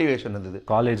எக்ஸ்ட்ரா மோட்டிவேஷன் இருந்தது.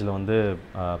 காலேஜில் வந்து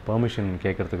பெர்மிஷன்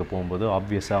கேட்குறதுக்கு போகும்போது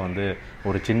ஆப்வியஸாக வந்து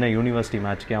ஒரு சின்ன யூனிவர்சிட்டி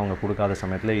மேட்ச்க்கே அவங்க கொடுக்காத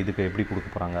சமயத்தில் இதுக்கு எப்படி கொடுக்க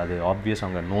போகிறாங்க, அது ஆப்வியஸ்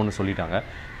அவங்க நோன்னு சொல்லிட்டாங்க.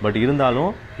 பட்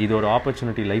இருந்தாலும் இது ஒரு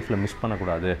ஆப்பர்ச்சுனிட்டி லைஃப்பில் மிஸ்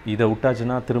பண்ணக்கூடாது. இதை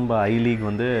விட்டாச்சுன்னா திரும்ப ஐ லீக்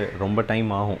வந்து ரொம்ப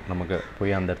டைம் ஆகும் நமக்கு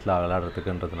போய் அந்த இடத்துல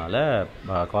விளையாடுறதுக்குன்றதுனால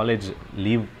காலேஜ்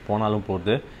லீவ் போனாலும்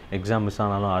போகுது, எக்ஸாம் மிஸ்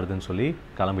ஆனாலும் ஆடுதுன்னு சொல்லி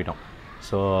கிளம்பிட்டோம்.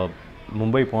 ஸோ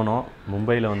மும்பை போனோம்.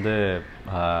 மும்பையில் வந்து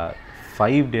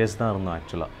 5 days தான் இருந்தோம்.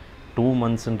 ஆக்சுவலாக 2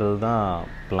 monthsன்றது தான்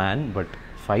பிளான், பட்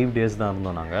 5 days தான்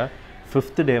இருந்தோம். நாங்கள்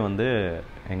 5th day வந்து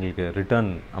எங்களுக்கு ரிட்டர்ன்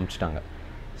அனுப்பிச்சிட்டாங்க.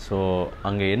 ஸோ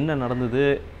அங்கே என்ன நடந்தது,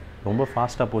 ரொம்ப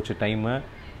ஃபாஸ்ட்டாக போச்சு டைமு.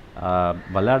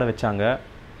 விளையாட வச்சாங்க,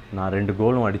 நான் 2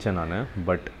 கோலும் அடித்தேன் நான்.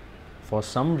 பட் ஃபார்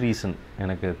சம் ரீசன்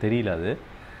எனக்கு தெரியல, அது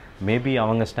மேபி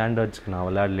அவங்க ஸ்டாண்டர்ட்ஸ்க்கு நான்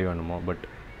விளையாடலே வேணுமோ. பட்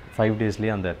 5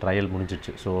 daysலேயே அந்த ட்ரையல்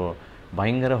முடிஞ்சிடுச்சு. ஸோ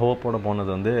பயங்கர ஹோப்போட போனது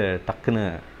வந்து டக்குன்னு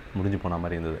முடிஞ்சு போன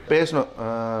மாதிரி இருந்தது. பேசணும்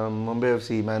மும்பை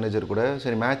எஃப்சி மேனேஜர் கூட,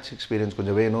 சரி மேட்ச் எக்ஸ்பீரியன்ஸ்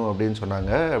கொஞ்சம் வேணும் அப்படின்னு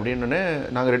சொன்னாங்க. அப்படின்னே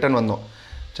நாங்கள் ரிட்டர்ன் வந்தோம்.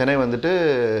 சென்னை வந்துட்டு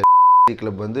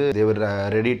கிளப் வந்து தேவர்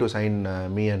ready to sign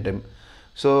me and him.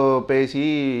 So பேசி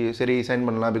சரி சைன்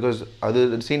பண்ணலாம், பிகாஸ் அது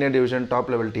senior division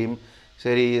top level team,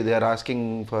 சரி they are asking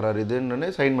for R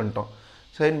இதுன்னு சைன் பண்ணிட்டோம்.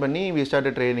 சைன் பண்ணி we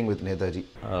started training with Netaji.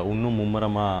 இன்னும்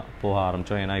மும்முரமாக போக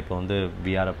ஆரம்பித்தோம். ஏன்னா இப்போ வந்து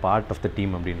we are a part of the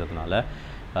team அப்படின்றதுனால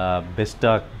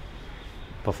பெஸ்ட்டாக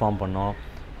பெர்ஃபார்ம் பண்ணோம்.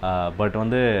 பட்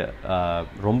வந்து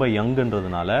ரொம்ப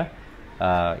யங்குன்றதுனால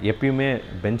எப்பயுமே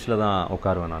பெஞ்சில் தான்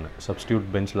உட்காருவேன் நான். சப்ஸ்டியூட்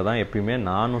பெஞ்சில் தான் எப்பயுமே,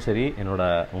 நானும் சரி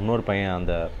என்னோடய இன்னொரு பையன்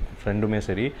அந்த ஃப்ரெண்டுமே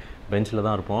சரி பெஞ்சில்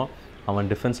தான் இருப்போம். அவன்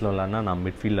டிஃபென்ஸில் விளாட்னா, நான்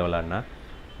மிட்ஃபீல்டில் விளாட்னேன்.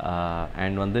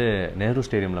 அண்ட் வந்து நேரு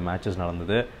ஸ்டேடியமில் மேட்சஸ்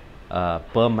நடந்தது.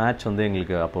 பர் மேட்ச் வந்து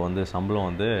எங்களுக்கு அப்போ வந்து சம்பளம்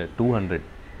வந்து 200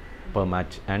 பர்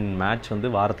மேட்ச். அண்ட் மேட்ச் வந்து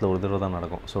வாரத்தில் ஒரு தடவை தான்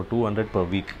நடக்கும். So 200 per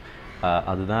week.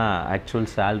 அதுதான் actual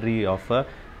salary of a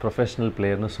professional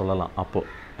பிளேயர்னு சொல்லலாம் அப்போது.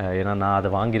 ஏன்னா நான் அதை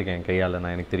வாங்கியிருக்கேன் என் கையால்,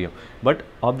 நான் எனக்கு தெரியும். பட்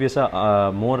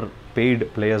ஆப்வியஸாக மோர் பெய்டு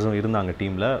பிளேயர்ஸும் இருந்தாங்க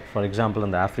டீமில். ஃபார் எக்ஸாம்பிள்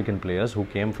அந்த African players who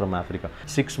came from Africa.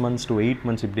 6 months to 8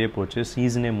 months இப்படியே போச்சு.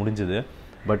 சீசனே முடிஞ்சுது.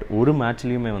 பட் ஒரு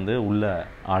மேட்ச்லேயுமே வந்து உள்ளே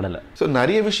ஆடலை. ஸோ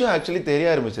நிறைய விஷயம் ஆக்சுவலி தெரிய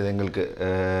ஆரம்பிச்சது எங்களுக்கு.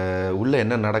 உள்ளே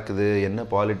என்ன நடக்குது, என்ன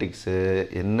பாலிட்டிக்ஸு,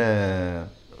 என்ன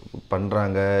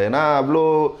பண்ணுறாங்க. ஏன்னா அவ்வளோ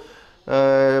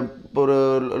ஒரு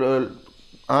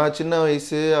சின்ன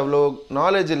வயசு, அவ்வளோ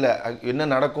நாலேஜ் இல்லை என்ன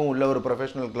நடக்கும் உள்ள ஒரு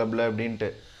ப்ரொஃபஷ்னல் கிளப்பில் அப்படின்ட்டு.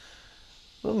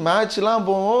 மேட்ச்லாம்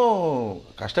போவோம்,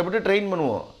 கஷ்டப்பட்டு ட்ரெயின்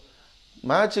பண்ணுவோம்.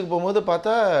 மேட்ச்சுக்கு போகும்போது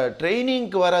பார்த்தா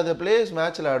ட்ரைனிங்க்கு வராத பிளேயர்ஸ்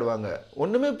மேட்ச்சில் ஆடுவாங்க.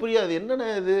 ஒன்றுமே புரியாது,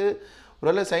 என்னென்ன இது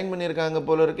ஒருவேளை சைன் பண்ணியிருக்காங்க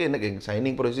போல இருக்குது. எனக்கு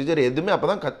சைனிங் ப்ரொசீஜர் எதுவுமே அப்போ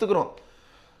தான் கற்றுக்குறோம்.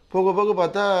 போக போக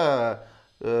பார்த்தா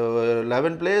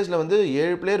 11 பிளேயர்ஸில் வந்து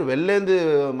 7 பிளேயர் வெளிலேருந்து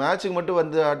மேட்ச்சுக்கு மட்டும்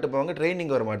வந்து ஆட்டுப்பாங்க,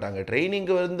 ட்ரைனிங் வர மாட்டாங்க.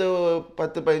 ட்ரைனிங்க்கு வந்து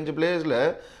 10-15 பிளேயர்ஸில்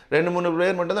 2-3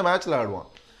 பிளேயர் மட்டும் தான் மேட்ச்சில் ஆடுவான்.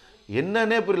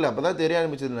 என்னன்னே புரியல. அப்போ தான் தெரிய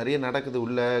ஆரம்பிச்சது நிறைய நடக்குது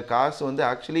உள்ள. காசு வந்து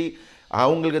ஆக்சுவலி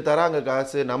அவங்களுக்கு தராங்க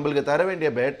காசு, நம்மளுக்கு தர வேண்டிய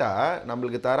பேட்டா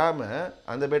நம்மளுக்கு தராமல்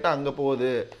அந்த பேட்டா அங்கே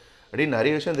போகுது அப்படின்னு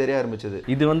நிறைய விஷயம் தெரிய ஆரம்பிச்சது.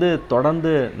 இது வந்து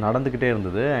தொடர்ந்து நடந்துக்கிட்டே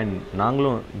இருந்தது அண்ட்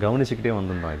நாங்களும் கவனிச்சுக்கிட்டே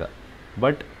வந்திருந்தோம் இதை.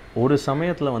 பட் ஒரு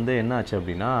சமயத்தில் வந்து என்ன ஆச்சு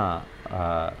அப்படின்னா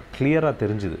கிளியராக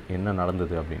தெரிஞ்சுது என்ன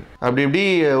நடந்தது அப்படின்னு. அப்படி இப்படி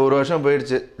ஒரு வருஷம்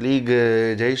போயிடுச்சு. லீக்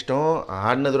ஜெயிச்சிட்டோம்.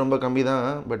 ஆடினது ரொம்ப கம்மி தான்.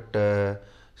 பட்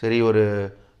சரி, ஒரு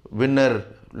வின்னர்,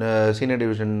 சீனியர்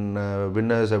டிவிஷன்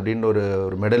வின்னர்ஸ் அப்படின்னு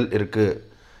ஒரு மெடல் இருக்குது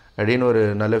அப்படின்னு ஒரு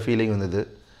நல்ல ஃபீலிங் வந்தது.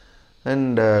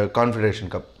 And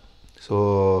confederation cup. So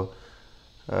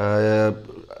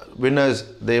winners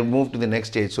they move to the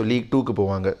next stage. So league 2க்கு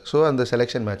போவாங்க. ஸோ அந்த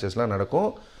செலெக்ஷன் மேட்சஸ்லாம்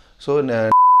நடக்கும். ஸோ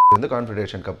வந்து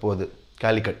கான்ஃபெடரேஷன் கப் போகுது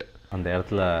கேலிக்கட். அந்த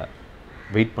இடத்துல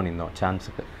வெயிட் பண்ணியிருந்தோம்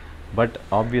சான்ஸுக்கு. பட்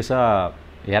ஆப்வியஸாக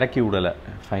இறக்கி விடலை,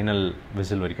 ஃபைனல்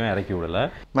விசில் வரைக்கும் இறக்கி விடலை.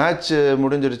 மேட்ச்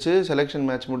முடிஞ்சிருச்சு. செலெக்ஷன்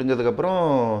மேட்ச் முடிஞ்சதுக்கப்புறம்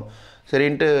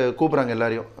சரின்ட்டு கூப்பிட்றாங்க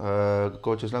எல்லாரையும்,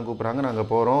 கோச்சஸ்லாம் கூப்பிட்றாங்க. நாங்கள்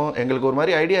போகிறோம். எங்களுக்கு ஒரு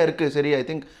மாதிரி ஐடியா இருக்குது. சரி, ஐ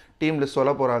திங்க் டீம் லிஸ்ட்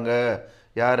சொல்ல போகிறாங்க,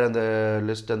 யார் அந்த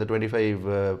லிஸ்ட், அந்த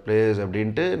 25 பிளேயர்ஸ்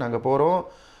அப்படின்ட்டு. நாங்கள் போகிறோம்.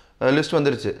 லிஸ்ட்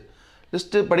வந்துருச்சு.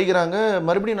 லிஸ்ட்டு படிக்கிறாங்க.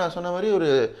 மறுபடியும் நான் சொன்ன மாதிரி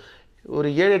ஒரு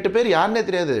 7-8 பேர் யாருன்னே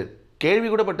தெரியாது, கேள்வி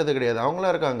கூட பட்டது கிடையாது,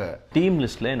 அவங்களாம் இருக்காங்க. டீம்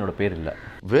லிஸ்ட்டில் என்னோடய பேர் இல்லை.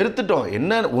 வெறுத்துட்டோம்.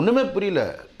 என்ன ஒன்றுமே புரியல.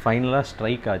 ஃபைனலாக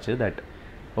ஸ்ட்ரைக் ஆச்சு தட்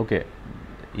ஓகே,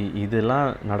 இதெல்லாம்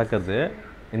நடக்கிறது,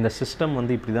 இந்த சிஸ்டம்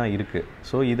வந்து இப்படி தான் இருக்குது.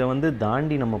 ஸோ இதை வந்து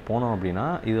தாண்டி நம்ம போனோம் அப்படின்னா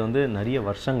இது வந்து நிறைய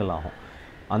வருஷங்கள் ஆகும்.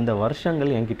 அந்த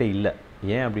வருஷங்கள் என்கிட்ட இல்லை.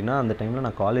 ஏன் அப்படின்னா அந்த டைமில்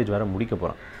நான் காலேஜ் வேறு முடிக்க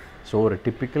போகிறேன். ஸோ ஒரு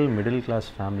டிப்பிக்கல் மிடில் கிளாஸ்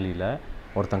ஃபேமிலியில்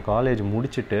ஒருத்தன் காலேஜ்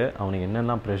முடிச்சுட்டு அவனுக்கு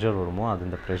என்னெல்லாம் ப்ரெஷர் வருமோ அது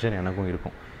இந்த ப்ரெஷர் எனக்கும்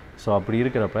இருக்கும். ஸோ அப்படி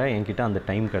இருக்கிறப்ப என்கிட்ட அந்த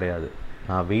டைம் கிடையாது.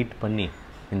 நான் வெயிட் பண்ணி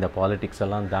இந்த பாலிட்டிக்ஸ்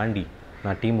எல்லாம் தாண்டி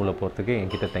நான் டீம் உள்ள போகிறதுக்கு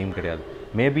என்கிட்ட டைம் கிடையாது.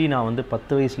 மேபி நான் வந்து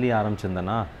 10 வயசுலேயே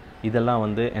ஆரம்பிச்சிருந்தேன்னா இதெல்லாம்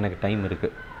வந்து எனக்கு டைம்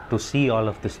இருக்குது to see all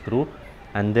of this through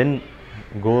and then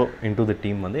go into the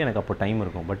team. வந்து எனக்கு அப்போ டைம்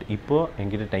இருக்கும். பட் இப்போது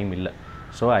என்கிட்ட டைம் இல்லை.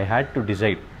 So I had to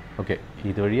decide, okay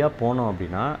இது வழியாக போனோம்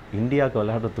அப்படின்னா இந்தியாவுக்கு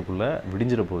விளையாடுறதுக்குள்ளே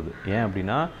விடிஞ்சிட போகுது. ஏன்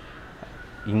அப்படின்னா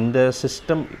இந்த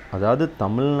சிஸ்டம், அதாவது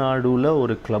தமிழ்நாடுல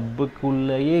ஒரு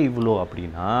கிளப்புக்குள்ளேயே இவ்வளோ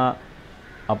அப்படின்னா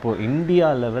அப்போது இந்தியா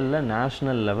லெவலில்,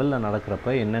 நேஷ்னல் லெவலில்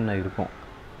நடக்கிறப்ப என்னென்ன இருக்கும்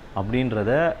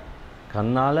அப்படின்றத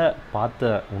கண்ணால் பார்த்த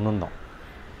உணர்ந்தோம்.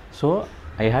 So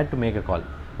I had to make a call.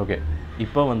 Okay,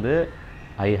 இப்போ வந்து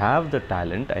I have the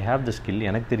talent, I have the skill,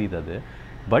 எனக்கு தெரியுது அது.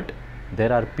 But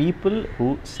there are people who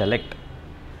select,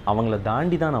 அவங்கள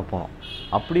தாண்டி தான் நான் போனோம்.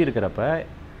 அப்படி இருக்கிறப்ப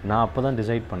நான் அப்போ தான்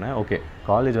டிசைட் பண்ணேன், ஓகே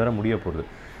காலேஜ் வேறு முடிய போகுது.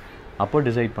 அப்போ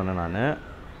டிசைட் பண்ணேன் நான்,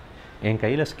 என்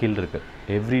கையில் ஸ்கில் இருக்குது.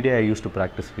 Everyday I use to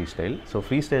practice free style. So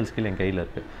free style skill என் கையில்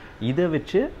இருக்குது. இதை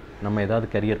வச்சு நம்ம ஏதாவது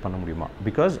கரியர் பண்ண முடியுமா?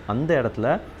 பிகாஸ் அந்த இடத்துல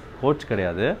கோச்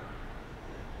கிடையாது,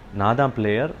 நான் தான்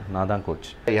பிளேயர், நான் தான் கோச்.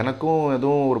 எனக்கும்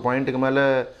எதுவும் ஒரு பாயிண்ட்டுக்கு மேலே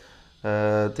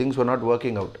things were not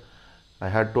working out. I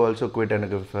had to also quit.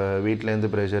 எனக்கு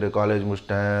வீட்டிலேருந்து ப்ரெஷரு, காலேஜ்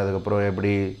முடிச்சிட்டேன், அதுக்கப்புறம்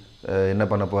எப்படி என்ன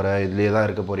பண்ண போகிற, இதுலேயே தான்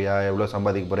இருக்க போறியா, எவ்வளோ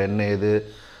சம்பாதிக்க போகிற, என்ன ஏது,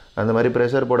 அந்த மாதிரி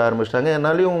ப்ரெஷர் போட ஆரம்பிச்சிட்டாங்க.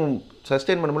 என்னாலையும்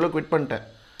சஸ்டெயின் பண்ண முடியல, குவிட் பண்ணிட்டேன்.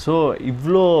 ஸோ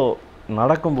இவ்வளோ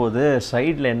நடக்கும்போது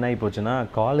சைடில் என்ன ஆகி போச்சுன்னா,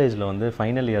 காலேஜில் வந்து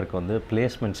ஃபைனல் இயருக்கு வந்து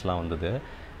பிளேஸ்மெண்ட்ஸ்லாம் வந்தது.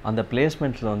 அந்த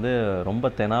பிளேஸ்மெண்ட்ஸில் வந்து ரொம்ப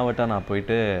தெனாவட்டாக நான்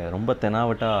போயிட்டு ரொம்ப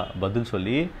தெனாவட்டாக பதில்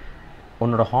சொல்லி,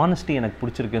 உன்னோட ஹானஸ்டி எனக்கு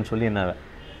பிடிச்சிருக்குன்னு சொல்லி என்ன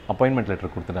அப்பாயின்மெண்ட்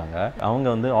லெட்டர் கொடுத்துட்டாங்க. அவங்க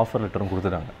வந்து ஆஃபர் லெட்டரும்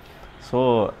கொடுத்துட்டாங்க. ஸோ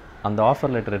அந்த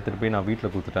ஆஃபர் லெட்டர் எடுத்துகிட்டு போய் நான்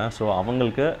வீட்டில் கொடுத்துட்டேன். ஸோ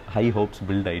அவங்களுக்கு ஹை ஹோப்ஸ்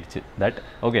பில்ட் ஆகிடுச்சு தட்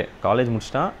ஓகே காலேஜ்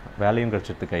முடிச்சிட்டான், வேலையும்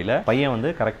கிடச்சிட்டு கையில், பையன் வந்து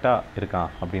கரெக்டாக இருக்கான்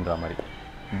அப்படின்ற மாதிரி.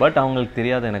 பட் அவங்களுக்கு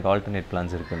தெரியாத எனக்கு ஆல்டர்னேட்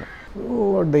பிளான்ஸ் இருக்குன்னு.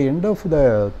 At the end of the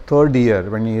third year,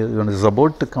 when he was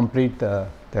about to complete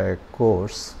the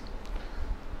course,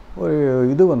 ஒரு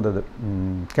இது வந்தது,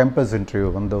 கேம்பஸ்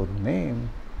இன்டர்வியூ வந்த உடனே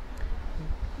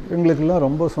எங்களுக்கெல்லாம்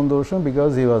ரொம்ப சந்தோஷம்.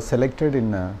 Because he was selected in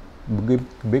a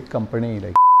big company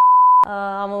like.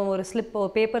 அவன் ஒரு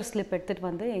பேப்பர் ஸ்லிப் எடுத்துகிட்டு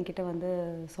வந்து என்கிட்ட வந்து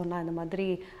சொன்னான், இந்த மாதிரி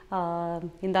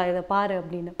இதை பாரு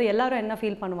அப்படின்னு. எல்லாரும் என்ன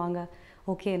ஃபீல் பண்ணுவாங்க,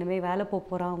 ஓகே இனிமேல் வேலை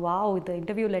போகிறான், வாவ் இந்த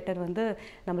இன்டர்வியூ லெட்டர் வந்து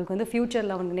நம்மளுக்கு வந்து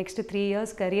ஃப்யூச்சரில் வந்து நெக்ஸ்ட்டு 3 years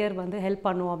கரியர் வந்து ஹெல்ப்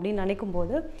பண்ணும் அப்படின்னு நினைக்கும்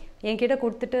போது என்கிட்ட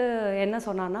கொடுத்துட்டு என்ன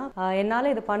சொன்னான்னா,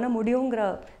 என்னால் இதை பண்ண முடியுங்கிற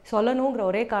சொல்லணுங்கிற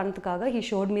ஒரே காரணத்துக்காக ஹி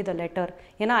ஷோட் மீ த லெட்டர்.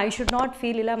 ஏன்னா ஐ ஷுட் நாட்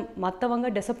ஃபீல், இல்லை மற்றவங்க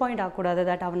டிசப்பாயிண்ட் ஆகக்கூடாது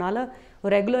தட் அவனால்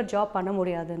ஒரு ரெகுலர் ஜாப் பண்ண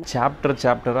முடியாதுன்னு.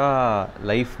 சாப்டராக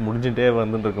லைஃப் முடிஞ்சுட்டே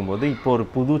வந்துட்டு இருக்கும்போது இப்போ ஒரு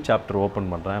புது சாப்டர்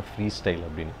ஓப்பன் பண்ணுறேன், ஃப்ரீ ஸ்டைல்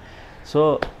அப்படின்னு. ஸோ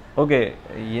ஓகே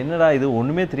என்னடா இது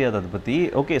ஒன்றுமே தெரியாது அதை பற்றி.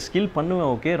 ஓகே ஸ்கில் பண்ணுவேன்,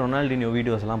 ஓகே ரொனால்டினியோ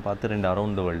வீடியோஸ்லாம் பார்த்து 2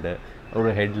 அரவுண்ட் த வேர்ல்டு ஒரு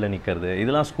ஹெட்டில் நிற்கிறது,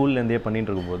 இதெல்லாம் ஸ்கூல்லேருந்தே பண்ணிட்டு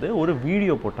இருக்கும்போது ஒரு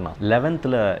வீடியோ போட்டேன் நான் 11th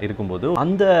இருக்கும்போது.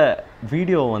 அந்த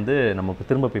வீடியோ வந்து நம்ம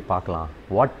திரும்ப போய் பார்க்கலாம்,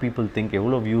 வாட் பீப்புள் திங்க்,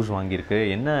 எவ்வளோ வியூஸ் வாங்கியிருக்கு,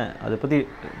 என்ன அதை பற்றி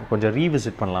கொஞ்சம்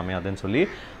ரீவிசிட் பண்ணலாமே அதுன்னு சொல்லி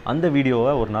அந்த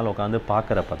வீடியோவை ஒரு நாள் உட்காந்து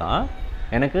பார்க்குறப்ப தான்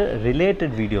எனக்கு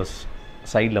ரிலேட்டட் வீடியோஸ்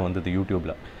சைடில் வந்தது.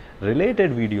 யூடியூப்பில்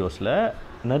ரிலேட்டட் வீடியோஸில்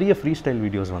நிறைய ஃப்ரீ ஸ்டைல்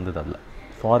வீடியோஸ் வந்தது, அதில்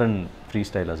ஃபாரின் ஃப்ரீ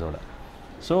ஸ்டைலர்ஸோட.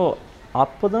 ஸோ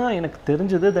அப்போ தான் எனக்கு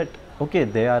தெரிஞ்சது that okay,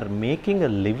 they are making a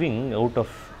living out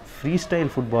of free style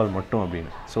football மட்டும்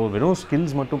அப்படின்னு. ஸோ வெறும்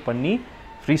ஸ்கில்ஸ் மட்டும் பண்ணி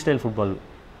ஃப்ரீ ஸ்டைல் ஃபுட்பால்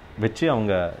வச்சு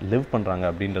அவங்க லிவ் பண்ணுறாங்க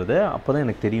அப்படின்றது அப்போ தான்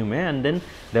எனக்கு தெரியுமே. And then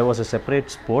there was a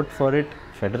separate sport for it,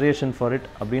 federation for it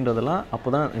அப்படின்றதெல்லாம்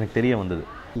அப்போ தான் எனக்கு தெரிய வந்தது.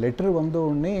 லெட்டர் வந்த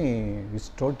உடனே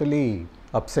it's totally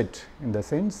upset. In the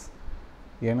sense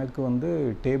எனக்கு வந்து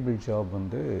டேபிள் ஜாப்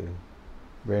வந்து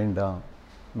வேண்டாம்,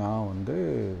 நான் வந்து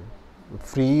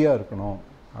ஃப்ரீயாக இருக்கணும்.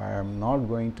 I am not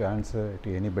going to answer to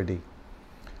anybody.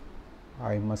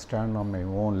 I must stand on my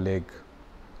own leg.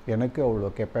 எனக்கு அவ்வளோ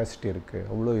கெப்பாசிட்டி இருக்குது,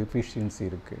 அவ்வளோ எஃபிஷியன்சி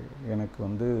இருக்குது, எனக்கு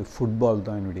வந்து ஃபுட்பால்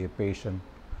தான் என்னுடைய பேஷன்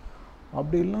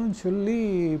அப்படிலாம் சொல்லி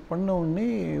பண்ண உடனே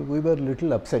we were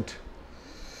little upset.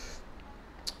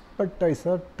 But I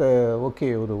thought okay,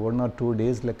 ஒரு 1 or 2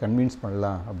 days கன்வின்ஸ்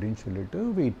பண்ணலாம் அப்படின்னு சொல்லிட்டு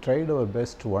we tried our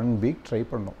best. 1 week try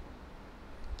பண்ணோம்.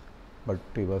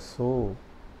 But he was so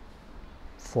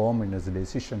firm in his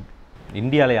decision.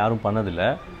 இந்தியாவில் யாரும் பண்ணதில்லை,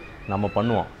 நம்ம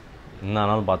பண்ணுவோம், என்ன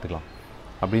ஆனாலும் பார்த்துக்கலாம்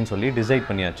அப்படின்னு சொல்லி டிசைட்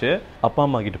பண்ணியாச்சு. அப்பா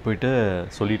அம்மா கிட்ட போயிட்டு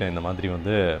சொல்லிட்டேன், இந்த மாதிரி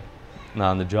வந்து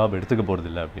நான் அந்த ஜாப் எடுத்துக்க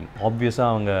போகிறதில்ல அப்படின்னு.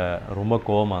 ஆப்வியஸாக அவங்க ரொம்ப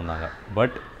கோவமாக இருந்தாங்க.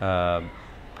 பட்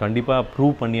கண்டிப்பாக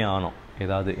ப்ரூவ் பண்ணியே ஆனோம்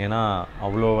ஏதாவது. ஏன்னா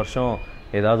அவ்வளோ வருஷம்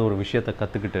ஏதாவது ஒரு விஷயத்தை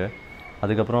கற்றுக்கிட்டு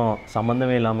அதுக்கப்புறம்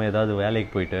சம்மந்தமே இல்லாமல் ஏதாவது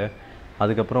வேலைக்கு போயிட்டு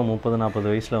அதுக்கப்புறம்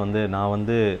 30-40 வயசில் வந்து நான்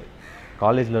வந்து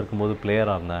காலேஜில் இருக்கும்போது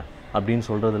பிளேயராக இருந்தேன் அப்படின்னு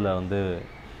சொல்கிறதுல வந்து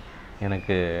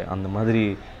எனக்கு அந்த மாதிரி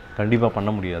கண்டிப்பாக பண்ண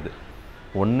முடியாது.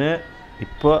 ஒன்று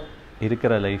இப்போ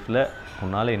இருக்கிற லைஃப்பில்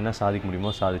உன்னால் என்ன சாதிக்க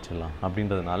முடியுமோ சாதிச்சிடலாம்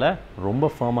அப்படின்றதுனால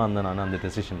ரொம்ப ஃபர்மாக இருந்தேன் நான் அந்த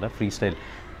டெசிஷனில். ஃப்ரீ ஸ்டைல்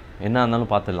என்ன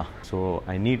இருந்தாலும் பார்த்துடலாம். So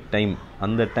I need time.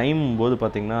 அந்த டைம் போது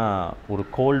பார்த்திங்கன்னா ஒரு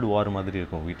கோல்டு வார் மாதிரி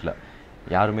இருக்கும் வீட்டில்,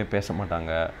 யாருமே பேச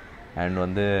மாட்டாங்க. அண்ட்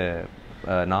வந்து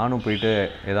நானும் போயிட்டு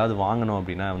ஏதாவது வாங்கணும்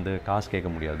அப்படின்னா வந்து காசு கேட்க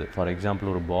முடியாது. ஃபார்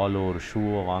எக்ஸாம்பிள் ஒரு பாலோ ஒரு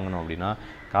ஷூவோ வாங்கணும் அப்படின்னா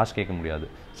காசு கேட்க முடியாது.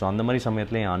 ஸோ அந்த மாதிரி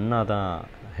சமயத்தில் என் அண்ணா தான்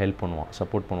ஹெல்ப் பண்ணுவான்,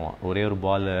 சப்போர்ட் பண்ணுவான். ஒரே ஒரு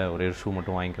பாலு ஒரே ஒரு ஷூ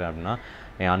மட்டும் வாங்கிக்கிறேன் அப்படின்னா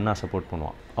என் அண்ணா சப்போர்ட்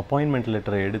பண்ணுவான். அப்பாயின்மெண்ட்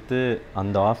லெட்டரை எடுத்து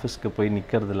அந்த ஆஃபீஸ்க்கு போய்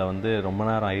நிற்கிறதுல வந்து ரொம்ப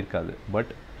நேரம் ஆயிருக்காது.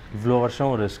 பட் இவ்வளோ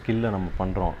வருஷம் ஒரு ஸ்கில்லை நம்ம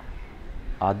பண்ணுறோம்,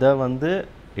 அதை வந்து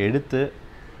எடுத்து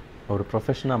ஒரு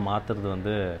ப்ரொஃபஷனாக மாற்றுறது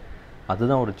வந்து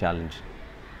அதுதான் ஒரு சேலஞ்ச்.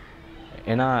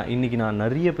 ஏன்னா இன்றைக்கி நான்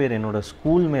நிறைய பேர் என்னோடய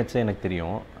ஸ்கூல் மேட்ஸே எனக்கு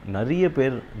தெரியும், நிறைய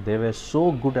பேர் தே வர் ஸோ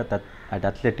குட் அட்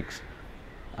அத்லெட்டிக்ஸ்.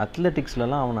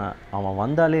 அத்லெட்டிக்ஸ்லலாம் அவன்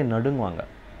வந்தாலே நடுங்குவாங்க.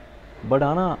 பட்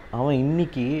ஆனால் அவன்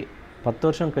இன்றைக்கி 10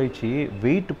 வருஷம் கழித்து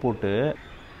வெயிட் போட்டு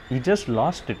he just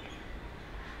lost it.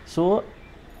 So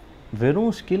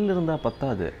வெறும் ஸ்கில் இருந்தால்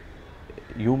பத்தாது,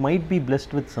 you might be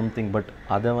blessed with something. But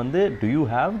அதை வந்து do you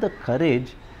have the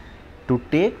courage to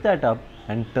take that up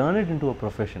and turn it into a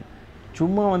profession?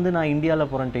 சும்மா வந்து நான் இந்தியாவில்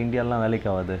போகிறேன்ட்டு இந்தியாவிலாம் வேலைக்கு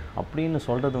ஆகாது அப்படின்னு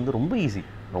சொல்கிறது வந்து ரொம்ப ஈஸி,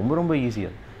 ரொம்ப ரொம்ப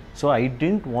ஈஸியாக. So I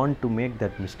tent want to make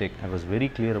that mistake. I was very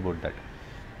clear about that.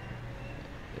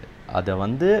 அதை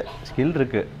வந்து ஸ்கில்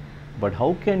இருக்குது, but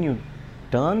how can you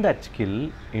turn that skill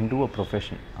into a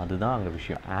profession? அதுதான் அங்கே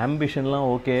விஷயம். ஆம்பிஷன்லாம்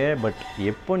ஓகே, பட்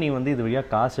எப்போ நீ வந்து இது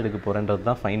வழியாக காசு எடுக்க போகிறன்றது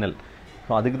தான் ஃபைனல்.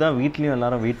 ஸோ அதுக்கு தான் வீட்லேயும்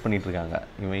எல்லோரும் வெயிட் பண்ணிகிட்ருக்காங்க.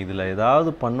 இவன் இதில் ஏதாவது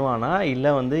பண்ணுவானா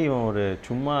இல்லை வந்து இவன் ஒரு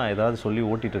சும்மா ஏதாவது சொல்லி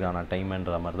ஓட்டிகிட்ருக்கானா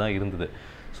டைம்ன்ற மாதிரி தான் இருந்தது.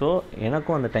 ஸோ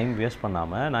எனக்கும் அந்த டைம் வேஸ்ட்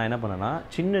பண்ணாமல் நான் என்ன பண்ணேன்னா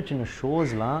சின்ன சின்ன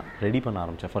ஷோஸ்லாம் ரெடி பண்ண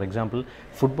ஆரம்பித்தேன். ஃபார் எக்ஸாம்பிள்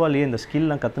ஃபுட்பால்லேயே இந்த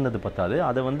ஸ்கில்லாம் கற்றுனது பத்தாது,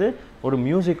 அதை வந்து ஒரு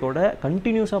மியூசிக்கோட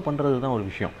கண்டினியூஸாக பண்ணுறது தான் ஒரு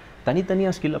விஷயம்.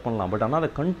 தனித்தனியாக ஸ்கில்லை பண்ணலாம், பட் ஆனால்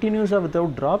அதை கண்டினியூஸாக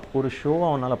வித்தவுட் ட்ராப் ஒரு ஷோவை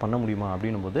அவனால் பண்ண முடியுமா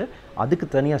அப்படின்னும் போது அதுக்கு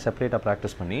தனியாக செப்பரேட்டாக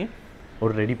ப்ராக்டிஸ் பண்ணி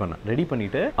ஒரு ரெடி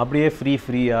பண்ணிவிட்டு அப்படியே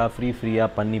ஃப்ரீயாக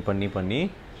பண்ணி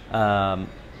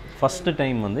ஃபஸ்ட்டு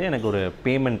டைம் வந்து எனக்கு ஒரு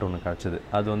பேமெண்ட் ஒன்று கிடச்சிது.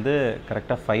 அது வந்து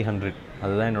கரெக்டாக 500.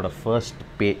 அதுதான் என்னோடய ஃபர்ஸ்ட்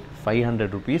பே. 500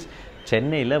 rupees.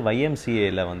 சென்னையில்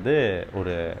YMCAயில் வந்து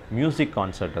ஒரு மியூசிக்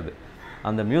கான்சர்ட். அது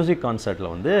அந்த மியூசிக்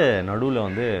கான்சர்ட்டில் வந்து நடுவில்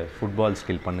வந்து ஃபுட்பால்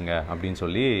ஸ்கில் பண்ணுங்கள் அப்படின்னு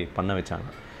சொல்லி பண்ண வச்சாங்க.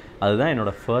 அதுதான்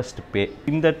என்னோடய ஃபர்ஸ்ட் பே.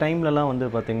 இந்த டைம்லலாம் வந்து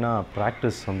பார்த்திங்கன்னா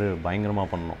ப்ராக்டிஸ் வந்து பயங்கரமாக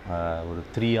பண்ணணும். ஒரு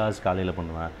 3 hours காலையில்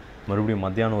பண்ணுவேன், மறுபடியும்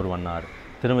மத்தியானம் ஒரு 1 hour,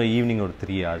 திரும்ப ஈவினிங் ஒரு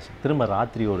 3 hours, திரும்ப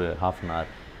ராத்திரி ஒரு ½ hour,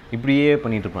 இப்படியே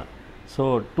பண்ணிகிட்ருப்பேன். ஸோ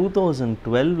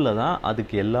 2012 தான்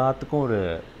அதுக்கு எல்லாத்துக்கும் ஒரு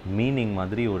மீனிங்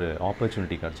மாதிரி ஒரு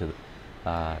ஆப்பர்ச்சுனிட்டி கிடச்சிது.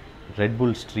 ரெட்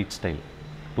புல் ஸ்ட்ரீட் ஸ்டைல்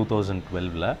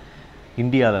 2012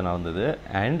 இந்தியாவில் நடந்தது.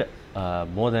 And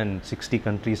more then 60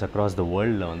 countries across the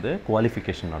வேர்ல்டில் வந்து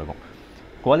குவாலிஃபிகேஷன் நடக்கும்.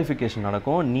 குவாலிஃபிகேஷன்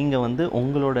நடக்கும். நீங்கள் வந்து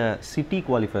உங்களோட சிட்டி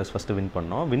குவாலிஃபயர்ஸ் ஃபஸ்ட்டு வின்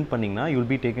பண்ணோம். வின் பண்ணிங்கன்னா you'll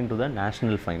be taken to the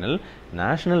national final.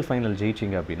 National final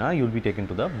ஜெயிச்சிங்க அப்படின்னா you'll be taken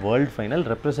to the world final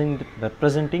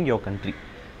representing your country.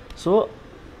 So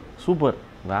super,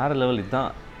 வேறு லெவல். இதுதான்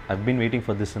ஐவ் பீன் வெயிட்டிங்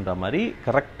ஃபார் திஸ்ன்ற மாதிரி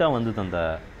கரெக்டாக வந்து அந்த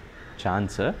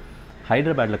chance.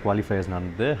 ஹைதராபாத்தில் குவாலிஃபயர்ஸ்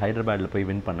நடந்தது. ஹைதராபாத்தில் போய்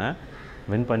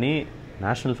வின் பண்ணி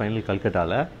நேஷ்னல் ஃபைனல்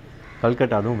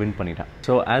கல்கட்டாவும் வின் பண்ணிட்டேன்.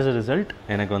 ஸோ ஆஸ் அ ரிசல்ட்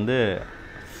எனக்கு வந்து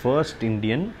first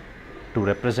Indian to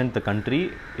represent the country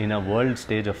in a world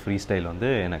stage of free style வந்து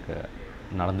எனக்கு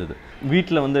நடந்தது.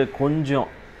 வீட்டில் வந்து கொஞ்சம்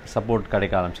சப்போர்ட்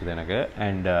கிடைக்க ஆரம்பிச்சிது எனக்கு.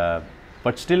 அண்ட்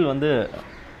பட் ஸ்டில் வந்து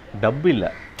டப்பு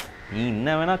இல்லை, நீ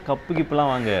என்ன வேணால் கப்பு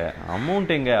கிப்பெலாம் வாங்க,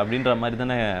 அமௌண்ட் எங்கே அப்படின்ற மாதிரி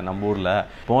தானே நம்ம ஊரில்.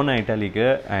 போன இட்டாலிக்கு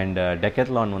அண்ட்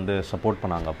டெக்கத்லான் வந்து சப்போர்ட்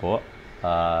பண்ணாங்க.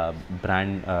 அப்போது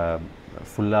பிராண்ட்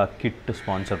ஃபுல்லாக கிட்டு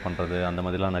ஸ்பான்சர் பண்ணுறது அந்த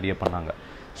மாதிரிலாம் நிறைய பண்ணாங்க.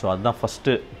 ஸோ அதுதான்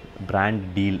ஃபஸ்ட்டு பிராண்ட்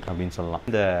டீல் அப்படின்னு சொல்லலாம்.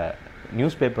 இந்த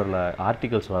நியூஸ் பேப்பரில்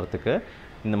ஆர்டிகல்ஸ் வரத்துக்கு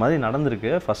இந்த மாதிரி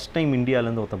நடந்திருக்கு, ஃபஸ்ட் டைம்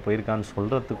இந்தியாவிலேருந்து ஒருத்தன் போயிருக்கான்னு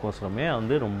சொல்கிறதுக்கோசரமே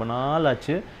வந்து ரொம்ப நாள்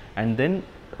ஆச்சு. அண்ட் தென்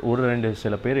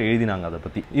சில பேர் எழுதினாங்க அதை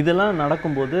பற்றி. இதெல்லாம்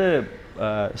நடக்கும்போது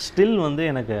ஸ்டில் வந்து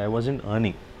எனக்கு ஐ வாசன்ட்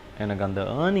ஏர்னிங், எனக்கு அந்த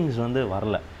ஏர்னிங்ஸ் வந்து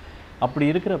வரல. அப்படி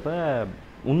இருக்கிறப்ப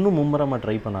இன்னும் மும்முரமாக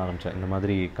ட்ரை பண்ண ஆரம்பித்தேன். இந்த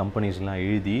மாதிரி கம்பெனிஸ்லாம்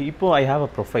எழுதி இப்போது I have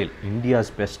a profile, India's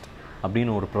best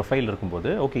அப்படின்னு ஒரு ப்ரொஃபைல்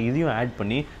இருக்கும்போது ஓகே இதையும் ஆட்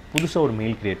பண்ணி புதுசாக ஒரு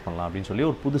மெயில் க்ரியேட் பண்ணலாம் அப்படின்னு சொல்லி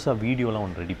ஒரு புதுசாக வீடியோலாம்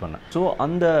ஒன்று ரெடி பண்ணேன். ஸோ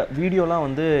அந்த வீடியோலாம்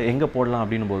வந்து எங்கே போடலாம்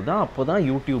அப்படின்னும் போது தான் அப்போ தான்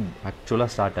யூடியூப்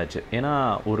ஆக்சுவலாக ஸ்டார்ட் ஆச்சு. ஏன்னா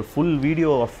ஒரு ஃபுல்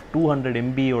வீடியோ ஆஃப் 200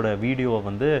 MBயோட வீடியோவை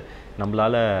வந்து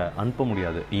நம்மளால் அனுப்ப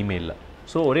முடியாது இமெயிலில்.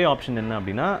 ஸோ ஒரே ஆப்ஷன் என்ன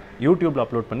அப்படின்னா யூடியூப்பில்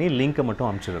அப்லோட் பண்ணி லிங்க்கை மட்டும்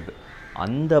அனுப்பிச்சிடுறது.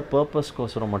 அந்த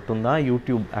பர்பஸ்க்கோசரம் மட்டும்தான்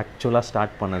யூடியூப் ஆக்சுவலாக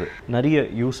ஸ்டார்ட் பண்ணது. நிறைய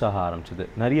யூஸ் ஆக ஆரம்பிச்சிது,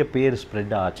 நிறைய பேர்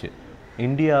ஸ்ப்ரெட் ஆச்சு,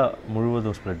 இந்தியா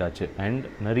முழுவதும் ஸ்ப்ரெட் ஆச்சு. அண்ட்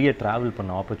நிறைய ட்ராவல்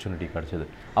பண்ண ஆப்பர்ச்சுனிட்டி கிடச்சிது.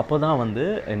 அப்போ தான் வந்து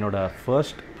என்னோடய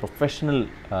ஃபர்ஸ்ட் ப்ரொஃபஷ்னல்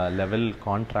லெவல்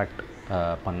கான்ட்ராக்ட்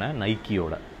பண்ணேன்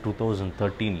நைக்கியோட.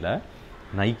 2013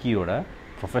 நைக்கியோட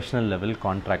ப்ரொஃபஷ்னல் லெவல்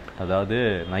கான்ட்ராக்ட், அதாவது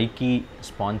Nike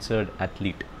sponsored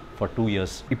athlete for 2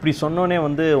 years. இப்படி சொன்னோன்னே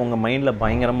வந்து உங்கள் மைண்டில்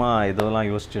பயங்கரமாக இதெல்லாம்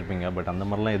யோசிச்சிருப்பீங்க. பட் அந்த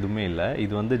மாதிரிலாம் எதுவுமே இல்லை.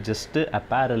 இது வந்து ஜஸ்ட்டு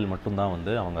அப்பேரல் மட்டும்தான்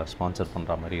வந்து அவங்க ஸ்பான்சர்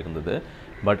பண்ணுற மாதிரி இருந்தது.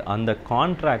 பட் அந்த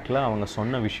கான்ட்ராக்டில் அவங்க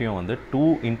சொன்ன விஷயம் வந்து 2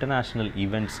 இன்டர்நேஷ்னல்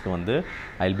ஈவெண்ட்ஸ்க்கு வந்து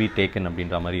ஐல் பி டேக்கன்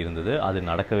அப்படின்ற மாதிரி இருந்தது. அது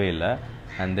நடக்கவே இல்லை.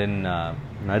 அண்ட் தென்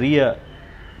நிறைய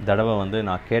தடவை வந்து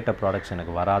நான் கேட்ட ப்ராடக்ட்ஸ்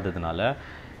எனக்கு வராததுனால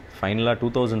ஃபைனலாக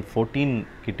 2014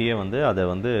 கிட்டேயே வந்து அதை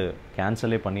வந்து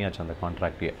கேன்சலே பண்ணியாச்சு அந்த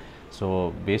கான்ட்ராக்டையே. ஸோ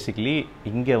பேசிக்லி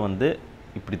இங்கே வந்து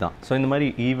இப்படி தான். ஸோ இந்த மாதிரி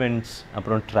ஈவெண்ட்ஸ்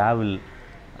அப்புறம் ட்ராவல்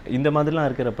இந்த மாதிரிலாம்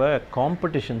இருக்கிறப்ப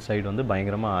காம்படிஷன் சைடு வந்து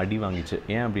பயங்கரமாக அடி வாங்கிச்சு.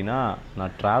 ஏன் அப்படின்னா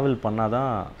நான் ட்ராவல் பண்ணால்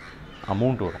தான்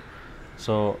அமௌண்ட் வரும்,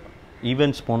 ஸோ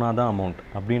ஈவெண்ட்ஸ் போனால் தான் அமௌண்ட்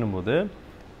அப்படின்னும்போது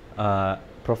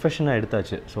ப்ரொஃபஷனாக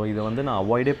எடுத்தாச்சு. ஸோ இதை வந்து நான்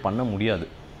அவாய்டே பண்ண முடியாது.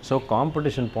 ஸோ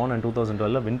காம்படிஷன் போனேன்,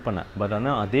 2012 வின் பண்ணேன். பட்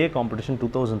ஆனால் அதே காம்படிஷன்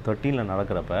 2013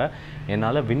 நடக்கிறப்ப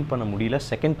என்னால் வின் பண்ண முடியல,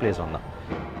 செகண்ட் பிளேஸ் வந்தேன்.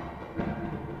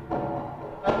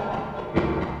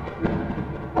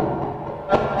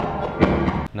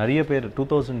 நிறைய பேர்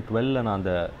 2012 நான்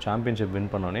அந்த சாம்பியன்ஷிப் வின்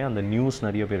பண்ணோன்னே அந்த நியூஸ்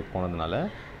நிறைய பேருக்கு போனதுனால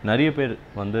நிறைய பேர்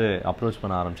வந்து அப்ரோச்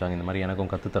பண்ண ஆரம்பித்தாங்க, இந்த மாதிரி எனக்கும்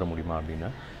கற்றுத்தர முடியுமா அப்படின்னு.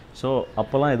 ஸோ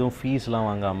அப்போல்லாம் எதுவும் ஃபீஸ்லாம்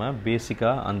வாங்காமல்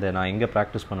பேசிக்காக அந்த நான் எங்கே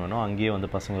ப்ராக்டிஸ் பண்ணுவேனோ அங்கேயே வந்து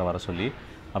பசங்களை வர சொல்லி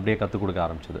அப்படியே கற்றுக் கொடுக்க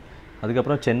ஆரம்பிச்சது.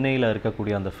 அதுக்கப்புறம் சென்னையில்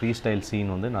இருக்கக்கூடிய அந்த ஃப்ரீ ஸ்டைல்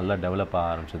சீன் வந்து நல்லா டெவலப் ஆக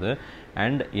ஆரம்பிச்சது.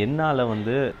 அண்ட் என்னால்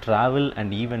வந்து ட்ராவல்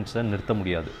அண்ட் ஈவெண்ட்ஸை நிறுத்த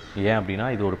முடியாது. ஏன் அப்படின்னா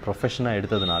இது ஒரு ப்ரொஃபஷனாக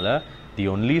எடுத்ததுனால the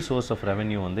only source of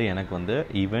revenue வந்து எனக்கு வந்து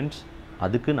ஈவெண்ட்ஸ்,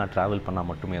 அதுக்கு நான் ட்ராவல் பண்ணால்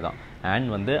மட்டுமே தான். அண்ட்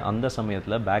வந்து அந்த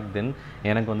சமயத்தில் பேக் தென்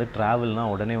எனக்கு வந்து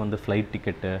ட்ராவல்னால் உடனே வந்து ஃப்ளைட்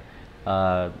டிக்கெட்டு,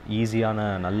 ஈஸியான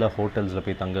நல்ல ஹோட்டல்ஸில்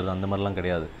போய் தங்குறது அந்த மாதிரிலாம்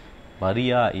கிடையாது.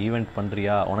 வரியா ஈவெண்ட்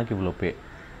பண்ணுறியா உனக்கு இவ்வளோ பே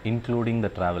இன்க்ளூடிங்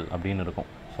த ட்ராவல் அப்படின்னு இருக்கும்.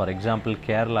 ஃபார் எக்ஸாம்பிள்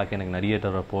கேரளாவுக்கு எனக்கு நிறைய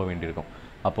தடவை போக வேண்டியிருக்கும்.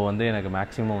 அப்போ வந்து எனக்கு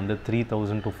மேக்ஸிமம் வந்து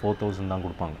 3000 to 4000 தான்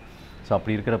கொடுப்பாங்க. ஸோ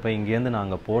அப்படி இருக்கிறப்ப இங்கேருந்து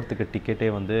நாங்கள் போகிறதுக்கு டிக்கெட்டே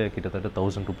வந்து கிட்டத்தட்ட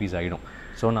 1000 rupees ஆகிடும்.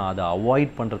 ஸோ நான் அதை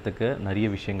அவாய்ட் பண்ணுறதுக்கு நிறைய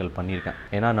விஷயங்கள் பண்ணியிருக்கேன்.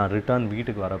 ஏன்னா நான் ரிட்டர்ன்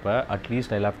வீட்டுக்கு வரப்போ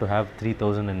at least I have to have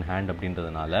 3000 in hand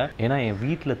அப்படின்றதுனால. ஏன்னா என்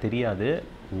வீட்டில் தெரியாது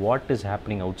வாட் இஸ்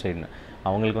ஹேப்பனிங் அவுட் சைடுன்னு.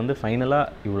 அவங்களுக்கு வந்து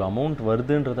ஃபைனலாக இவ்வளோ அமௌண்ட்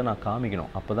வருதுன்றதை நான்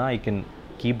காமிக்கணும். அப்போ தான் I can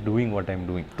keep doing what I'm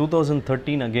doing.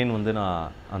 2013 again வந்து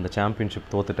நான் அந்த championship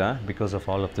தோத்துட்டேன் because of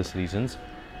all of this reasons.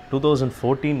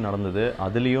 2014 நடந்தது,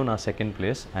 அதுலேயும் நான் செகண்ட்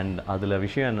பிளேஸ். அண்ட் அதில்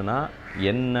விஷயம் என்னென்னா,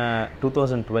 என்ன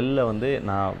 2012 வந்து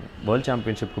நான் வேர்ல்ட்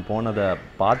சாம்பியன்ஷிப்க்கு போனதை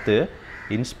பார்த்து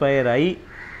இன்ஸ்பயர் ஆகி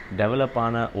டெவலப்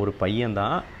ஆன ஒரு பையன்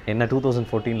தான் என்ன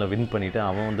 2014 வின் பண்ணிவிட்டு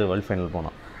அவன் வந்து வேர்ல்ட் ஃபைனல்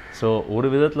போனான். ஸோ ஒரு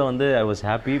விதத்தில் வந்து I was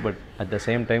happy, but at the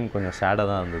same time கொஞ்சம் சேடாக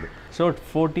தான் இருந்தது. ஸோ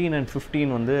 14 and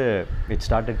 15 வந்து it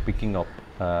started picking up.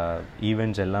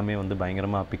 Events எல்லாமே வந்து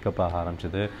பயங்கரமாக பிக்கப் ஆக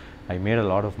ஆரம்பிச்சிது. I made a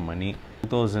lot of money.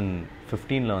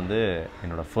 2015 வந்து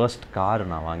என்னோடய ஃபர்ஸ்ட் கார்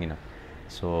நான் வாங்கினேன்.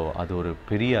 ஸோ அது ஒரு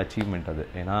பெரிய அச்சீவ்மெண்ட் அது.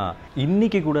 ஏன்னா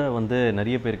இன்றைக்கி கூட வந்து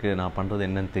நிறைய பேருக்கு நான் பண்ணுறது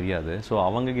என்னன்னு தெரியாது. ஸோ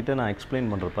அவங்கக்கிட்ட நான்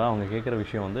எக்ஸ்பிளைன் பண்ணுறப்ப அவங்க கேட்குற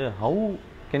விஷயம் வந்து how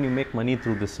can you make money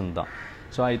through திஸ்ன்னு தான்.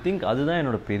 ஸோ ஐ திங்க் அதுதான்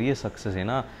என்னோடய பெரிய சக்ஸஸ்.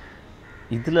 ஏன்னா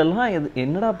இதிலெல்லாம்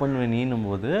என்னடா பண்ணுவேன் நீன்னும்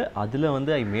போது அதில்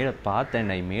வந்து I made a path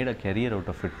and I made a career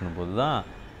out of இட்னும் போது தான்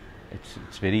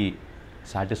it's very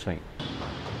satisfying.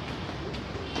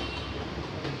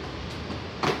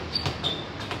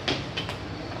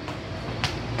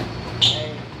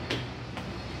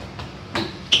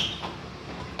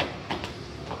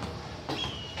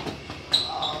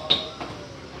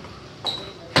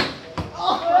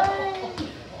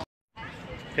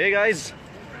 Hey guys,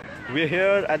 we're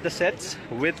here at the sets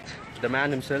with the man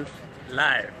himself.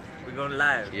 Live. We're going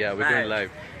live. Yeah, we're going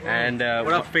live. And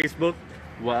What up, Facebook?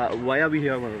 why are we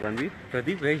here, Ranveer?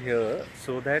 Pradeep, we're here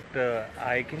so that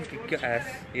I can kick your ass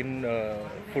in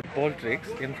football tricks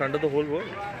in front of the whole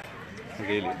world.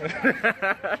 Really?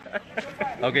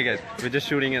 Okay guys, we're just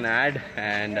shooting an ad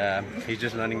and he's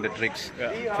just learning the tricks.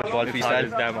 Football freestyle.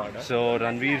 So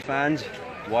Ranveer fans,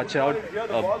 watch out.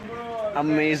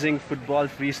 Amazing football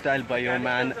freestyle by your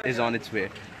man is on its way.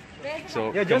 So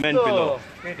comment below.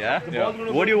 Yeah?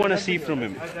 What do you want to see from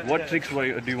him? What tricks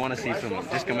do you want to see from him?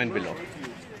 Just comment below.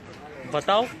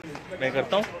 बताओ, मैं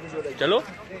करता हूँ. चलो.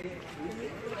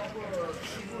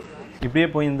 இப்படியே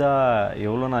போயிருந்தால்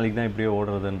எவ்வளோ நாளைக்கு தான் இப்படியே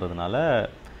ஓடுறதுன்றதுனால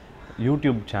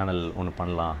யூடியூப் சேனல் ஒன்று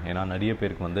பண்ணலாம். ஏன்னா நிறைய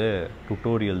பேருக்கு வந்து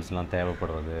டுட்டோரியல்ஸ்லாம்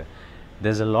தேவைப்படுறது.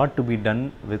 there's a lot to be done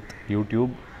with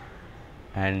YouTube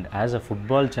and as a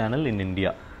football channel in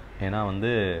India. ஏன்னா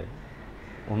வந்து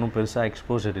ஒன்றும் பெருசாக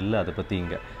எக்ஸ்போசர் இல்லை அதை பற்றி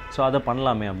இங்கே. ஸோ அதை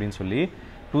பண்ணலாமே அப்படின்னு சொல்லி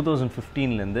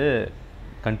 2015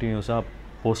 கண்டினியூஸாக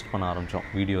போஸ்ட் பண்ண ஆரம்பித்தோம்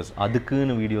வீடியோஸ்.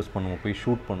 அதுக்குன்னு வீடியோஸ் பண்ணுவோம், போய்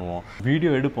ஷூட் பண்ணுவோம்,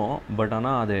 வீடியோ எடுப்போம். பட்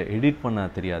ஆனால் அதை எடிட் பண்ண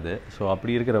தெரியாது. ஸோ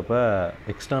அப்படி இருக்கிறப்ப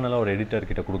எக்ஸ்டர்னலாக ஒரு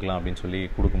எடிட்டர்கிட்ட கொடுக்கலாம் அப்படின்னு சொல்லி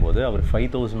கொடுக்கும்போது அவர்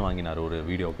 5000 வாங்கினார் ஒரு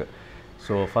வீடியோவுக்கு.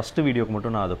 ஸோ ஃபஸ்ட்டு வீடியோக்கு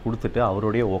மட்டும் நான் அதை கொடுத்துட்டு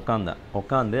அவரோடைய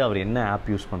உட்காந்து அவர் என்ன ஆப்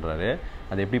யூஸ் பண்ணுறாரு,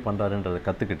 அதை எப்படி பண்ணுறாருன்றதை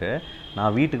கற்றுக்கிட்டு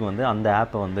நான் வீட்டுக்கு வந்து அந்த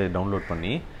ஆப்பை வந்து டவுன்லோட்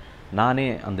பண்ணி நானே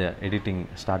அந்த எடிட்டிங்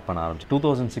ஸ்டார்ட் பண்ண ஆரம்பிச்சேன்.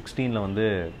 2016 வந்து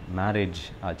மேரேஜ்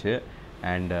ஆச்சு.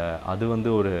 அண்ட்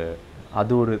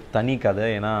அது ஒரு தனி கதை.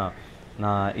 ஏன்னா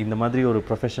நான் இந்த மாதிரி ஒரு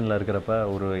ப்ரொஃபஷனில் இருக்கிறப்ப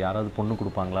ஒரு யாராவது பொண்ணு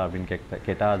கொடுப்பாங்களா அப்படின்னு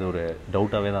கேட்டால் அது ஒரு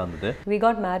டவுட்டாகவே தான் இருந்தது. We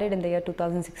got married in the year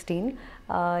 2016.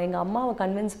 எங்கள் அம்மாவை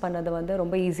கன்வின்ஸ் பண்ணது வந்து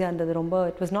ரொம்ப ஈஸியாக இருந்தது.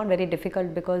 it was not very difficult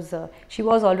because she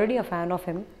was already a fan of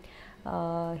him.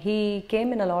 He came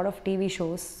in a lot of TV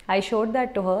shows. I showed that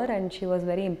to her and she was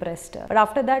very impressed. But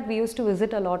after that we used to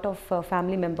visit a lot of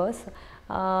family members.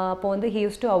 அப்போ வந்து he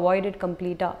used to avoid it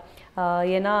completely.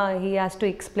 ஏன்னா he has to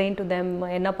explain to them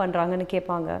என்ன பண்ணுறாங்கன்னு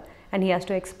கேட்பாங்க. And he has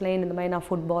to explain in the mind of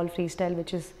football freestyle,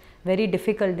 which is very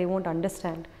difficult. They won't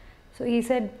understand. So he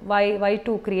said, why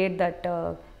to create that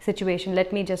situation? Let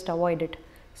me just avoid it.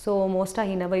 So mostly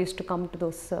he never used to come to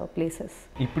those places.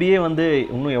 இப்படியே வந்து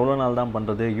இன்னும் எவ்வளோ நாள் தான்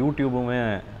பண்ணுறது.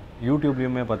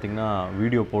 யூடியூப்லேயுமே பார்த்திங்கன்னா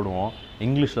video போடுவோம்.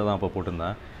 இங்கிலீஷில் தான் அப்போ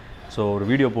போட்டிருந்தேன். ஸோ ஒரு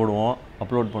வீடியோ போடுவோம்,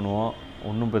 அப்லோட் பண்ணுவோம்,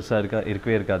 ஒன்றும் பெருசாக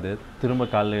இருக்கவே இருக்காது. திரும்ப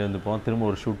காலையில் எழுந்துப்போம், திரும்ப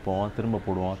ஒரு ஷூட் போவோம்,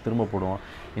 திரும்ப போடுவோம்.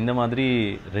 இந்த மாதிரி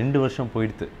 2 வருஷம்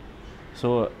போயிடுது. ஸோ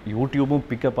யூடியூபும்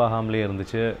பிக்கப் ஆகாமலே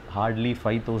இருந்துச்சு. ஹார்ட்லி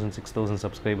 5000-6000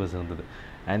 சப்ஸ்கிரைபர்ஸ் இருந்தது.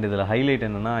 அண்ட் இதில் ஹைலைட்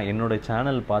என்னென்னா என்னோடய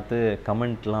சேனல் பார்த்து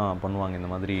கமெண்ட்லாம் பண்ணுவாங்க. இந்த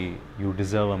மாதிரி யூ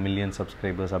டிசர்வ் 1 million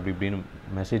சப்ஸ்கிரைபர்ஸ் அப்படி இப்படின்னு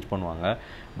மெசேஜ் பண்ணுவாங்க.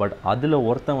 பட் அதில்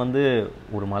ஒருத்தன் வந்து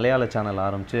ஒரு மலையாள சேனல்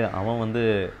ஆரம்பித்து அவன் வந்து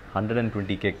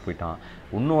 120K போயிட்டான்.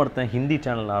 இன்னொருத்தன் ஹிந்தி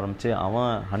சேனல் ஆரம்பித்து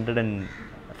அவன்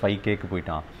 105K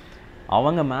போயிட்டான்.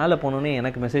 அவங்க மேலே போனோன்னே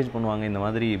எனக்கு மெசேஜ் பண்ணுவாங்க, இந்த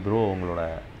மாதிரி ப்ரோ உங்களோட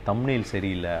தம்ப்நெயில்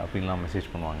சரியில்லை அப்படின்லாம்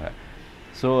மெசேஜ் பண்ணுவாங்க.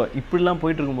 ஸோ இப்படிலாம்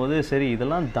போயிட்டுருக்கும்போது சரி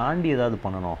இதெல்லாம் தாண்டி ஏதாவது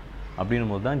பண்ணணும்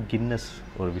அப்படின்னும் போது தான் கின்னஸ்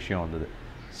ஒரு விஷயம் வந்தது.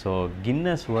 ஸோ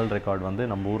கின்னஸ் வேர்ல்ட் ரெக்கார்ட் வந்து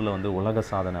நம்ம ஊரில் வந்து உலக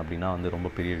சாதனை அப்படின்னா வந்து ரொம்ப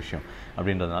பெரிய விஷயம்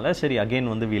அப்படின்றதுனால சரி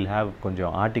அகெயின் வந்து வீல் ஹேவ்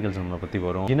கொஞ்சம் ஆர்டிகல்ஸ் நம்மளை பற்றி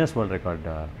வரும். கின்னஸ் வேர்ல்ட் ரெக்கார்ட்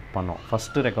பண்ணோம்.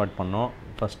 ஃபஸ்ட்டு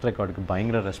ரெக்கார்டுக்கு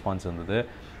பயங்கர ரெஸ்பான்ஸ் இருந்தது.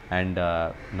 அண்ட்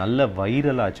நல்ல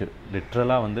வைரல் ஆச்சு.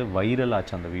 லிட்ரலாக வந்து வைரல்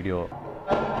ஆச்சு அந்த வீடியோ.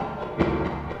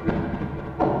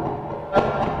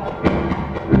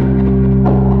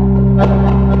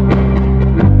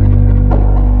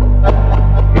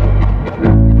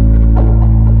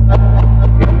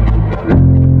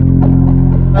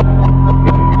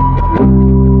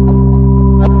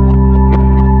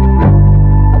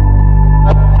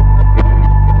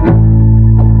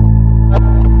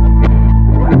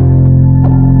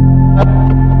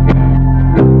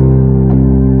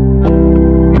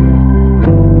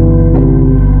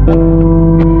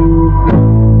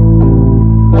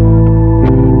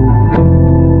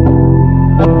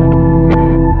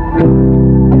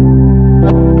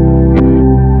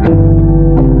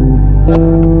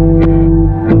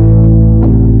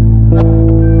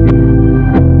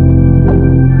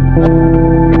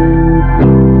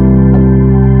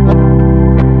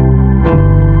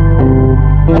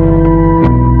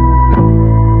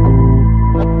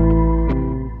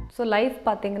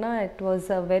 பார்த்தீங்கன்னா it was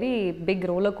a very big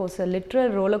roller coaster,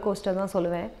 literal roller coaster தான்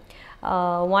சொல்லுவேன்.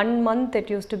 1 month it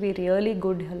used to be really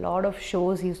good, a lot of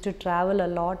shows, used to travel a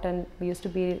lot and we used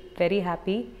to be very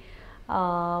happy.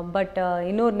 But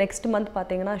இன்னொரு next month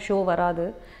பார்த்தீங்கன்னா show வராது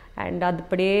and அது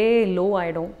அப்படியே low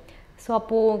ஆகிடும். So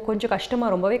அப்போது கொஞ்சம்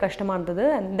கஷ்டமாக, ரொம்பவே கஷ்டமாக இருந்தது.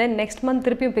 அண்ட் தென் நெக்ஸ்ட் மந்த்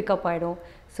திருப்பியும் பிக்கப் ஆகிடும்.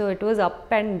 So it was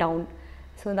up and down.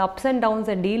 So இந்த அப்ஸ் அண்ட்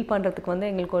டவுன்ஸை டீல் பண்ணுறதுக்கு வந்து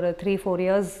எங்களுக்கு ஒரு 3-4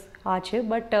 years ஆச்சு.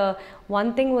 But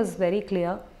one thing was very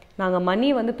clear, நாங்கள் மணி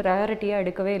வந்து ப்ரையாரிட்டியாக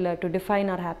எடுக்கவே இல்லை to define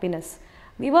our happiness.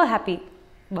 We were happy.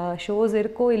 Shows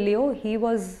irko illiyo,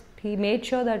 he made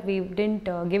sure that we didn't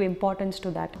give importance to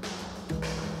that.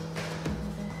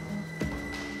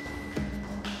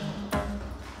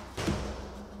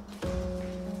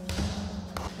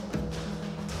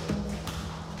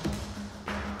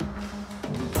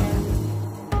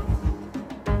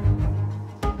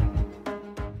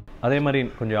 அதே மாதிரி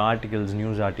கொஞ்சம் ஆர்டிகல்ஸ்,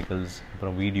 நியூஸ் ஆர்டிகல்ஸ்,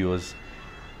 அப்புறம் வீடியோஸ்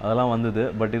அதெல்லாம் வந்தது.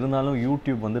 பட் இருந்தாலும்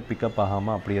யூடியூப் வந்து பிக்கப்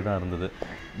ஆகாமல் அப்படியே தான் இருந்தது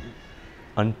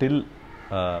அன்டில்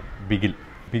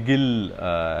பிகில்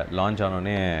லான்ச்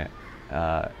ஆனோடனே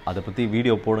அதை பற்றி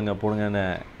வீடியோ போடுங்கன்னு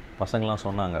பசங்களாம்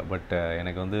சொன்னாங்க. பட்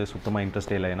எனக்கு வந்து சுத்தமாக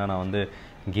இன்ட்ரெஸ்டே இல்லை. ஏன்னா நான் வந்து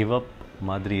கிவ் அப்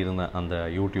மாதிரி இருந்தேன் அந்த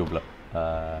யூடியூப்பில்.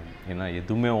 ஏன்னா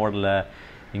எதுவுமே ஓடலை.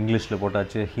 இங்கிலீஷில்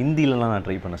போட்டாச்சு, ஹிந்திலலாம் நான்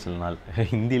ட்ரை பண்ணேன் சில நாள்.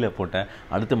 ஹிந்தியில் போட்டேன்.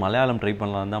 அடுத்து மலையாளம் ட்ரை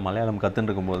பண்ணலாம் தான், மலையாளம் கற்றுன்னு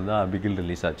இருக்கும்போது தான் பிகில்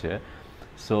ரிலீஸ் ஆச்சு.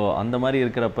 ஸோ அந்த மாதிரி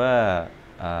இருக்கிறப்ப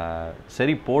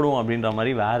சரி போடுவோம் அப்படின்ற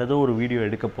மாதிரி வேறு ஏதோ ஒரு வீடியோ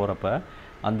எடுக்க போகிறப்ப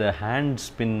அந்த ஹேண்ட்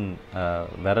ஸ்பின்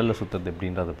விரலில் சுற்றுறது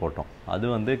எப்படின்றத போட்டோம். அது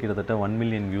வந்து கிட்டத்தட்ட 1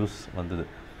 million வியூஸ் வந்தது.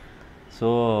 ஸோ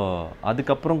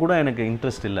அதுக்கப்புறம் கூட எனக்கு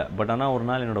இன்ட்ரெஸ்ட் இல்லை. பட் ஆனால் ஒரு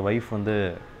நாள் என்னோடய ஒய்ஃப் வந்து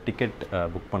டிக்கெட்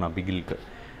புக் பண்ணா பிகிலுக்கு,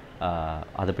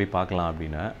 அதை போய் பார்க்கலாம்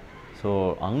அப்படின்னு. ஸோ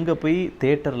அங்கே போய்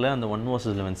தேட்டரில் அந்த 1 vs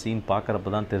 11 சீன் பார்க்குறப்ப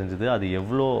தான் தெரிஞ்சுது அது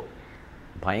எவ்வளோ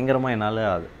பயங்கரமாக என்னால்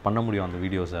பண்ண முடியும் அந்த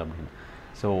வீடியோஸை அப்படின்னு.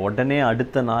 ஸோ உடனே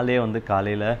அடுத்த நாளே வந்து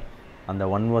காலையில் அந்த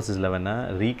 1 vs 11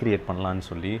 ரீக்ரியேட் பண்ணலான்னு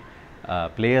சொல்லி,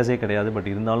 பிளேயர்ஸே கிடையாது பட்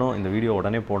இருந்தாலும் இந்த வீடியோ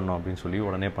உடனே போடணும் அப்படின்னு சொல்லி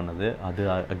உடனே பண்ணது. அது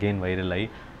அகெயின் வைரல் ஆகி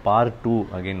Part 2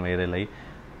 அகெயின் வைரல் ஆகி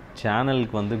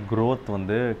சேனலுக்கு வந்து க்ரோத்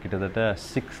வந்து கிட்டத்தட்ட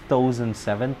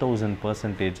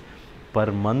 6,000-7,000%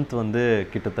 பர் மந்த் வந்து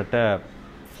கிட்டத்தட்ட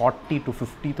 40,000 to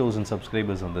 50,000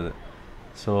 சப்ஸ்கிரைபர்ஸ் வந்தது.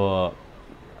 ஸோ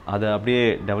அதை அப்படியே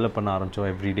டெவலப் பண்ண ஆரம்பித்தோம்.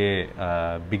 எவ்ரிடே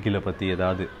பிகிலை பற்றி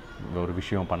ஏதாவது ஒரு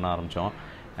விஷயம் பண்ண ஆரம்பித்தோம்.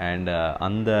 அண்ட்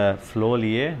அந்த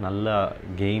ஃப்ளோலேயே நல்லா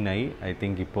கெயின் ஆகி ஐ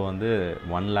திங்க் இப்போ வந்து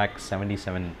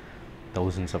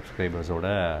 1,77,000 சப்ஸ்கிரைபர்ஸோட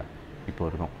இப்போ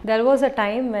இருக்கும். There was a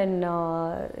time when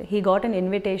he got an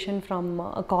invitation from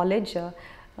a college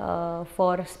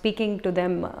for speaking to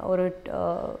them or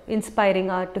inspiring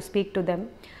art to speak to them.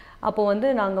 அப்போ வந்து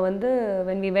நாங்கள் வந்து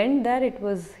when we went there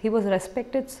he was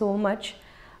respected so much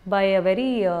by a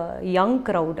very young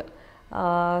crowd.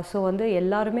 So வந்து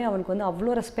எல்லாருமே அவனுக்கு வந்து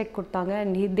அவ்வளோ respect கொடுத்தாங்க.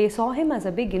 And they saw him as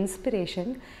a big inspiration.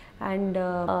 And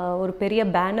ஒரு பெரிய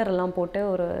பேனரெல்லாம் போட்டு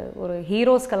ஒரு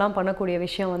ஹீரோஸ்க்கெல்லாம் பண்ணக்கூடிய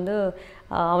விஷயம் வந்து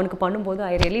அவனுக்கு பண்ணும்போது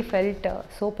I really felt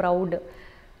so proud.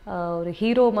 ஒரு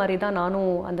ஹீரோ மாதிரி தான்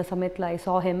நானும் அந்த சமயத்தில் ஐ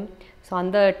saw him. ஸோ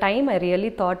அந்த டைம் ஐ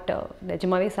ரியலி தாட்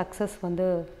நிஜமாவே சக்ஸஸ் வந்து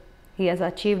he has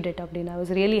achieved it அப்படின்னு. I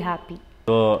was really happy.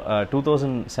 So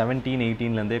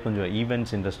 2017-18 கொஞ்சம்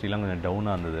ஈவெண்ட்ஸ் இண்டஸ்ட்ரிலாம் கொஞ்சம்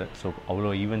டவுனாக இருந்தது. ஸோ அவ்வளோ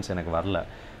ஈவெண்ட்ஸ் எனக்கு வரல.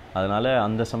 அதனால்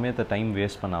அந்த சமயத்தை டைம்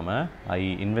வேஸ்ட் பண்ணாமல் ஐ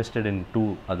invested in 2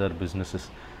 other businesses.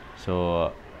 So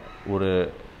ஒரு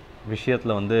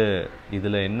விஷயத்தில் வந்து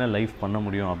இதில் என்ன லைஃப் பண்ண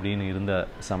முடியும் அப்படின்னு இருந்த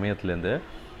சமயத்துலேருந்து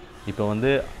இப்போ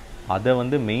வந்து அதை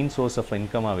வந்து மெயின் சோர்ஸ் ஆஃப்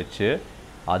இன்கமாக வச்சு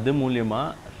அது மூலியமாக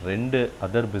 2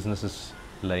 other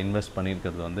businesses-ல இன்வெஸ்ட்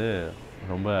பண்ணியிருக்கிறது வந்து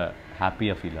ரொம்ப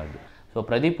ஹாப்பியாக ஃபீல் ஆகுது. So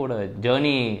பிரதீப்போட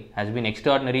journey has been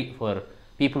extraordinary for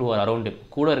people who are around him.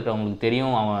 கூட இருக்கிறவங்களுக்கு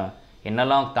தெரியும் அவன்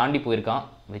என்னெல்லாம் தாண்டி போயிருக்கான்,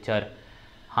 which are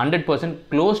 100%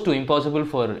 close to impossible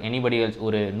for anybody else.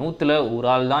 ஒரு 100ல் ஒரு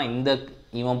ஆள் தான்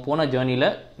இவன் போன ஜேர்னியில்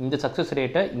இந்த சக்ஸஸ்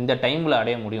ரேட்டை இந்த டைமில்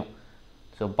அடைய முடியும்.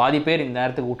 ஸோ பாதி பேர் இந்த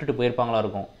நேரத்துக்கு விட்டுட்டு போயிருப்பாங்களா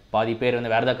இருக்கும், பாதி பேர்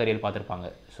வந்து வேறு ஏதாவது கரியர் பார்த்துருப்பாங்க.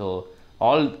 ஸோ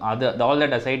ஆல்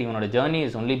தட் அசைட் இவனோட journey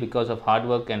is only because of hard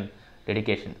work and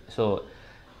dedication. So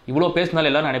இவ்வளோ பேசினாலும்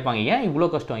எல்லோரும் நினைப்பாங்க ஏன் இவ்வளோ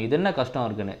கஷ்டம், இது என்ன கஷ்டம்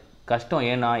இருக்குன்னு. கஷ்டம்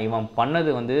ஏன்னா இவன் பண்ணது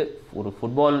வந்து ஒரு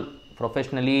ஃபுட்பால்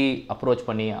ப்ரொஃபஷ்னலி அப்ரோச்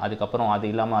பண்ணி அதுக்கப்புறம் அது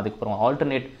இல்லாமல் அதுக்கப்புறம்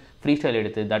ஆல்டர்னேட் ஃப்ரீ ஸ்டைல்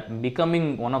எடுத்து that becoming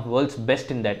one of world's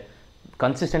best in that,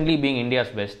 consistently being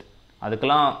India's best.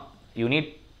 அதுக்கெல்லாம் யூ நீட்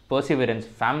பர்சிவரன்ஸ்.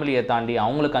 ஃபேமிலியை தாண்டி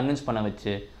அவங்கள கன்வின்ஸ் பண்ண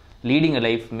வச்சு லீடிங் அ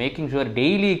லைஃப், மேக்கிங் ஷுவர்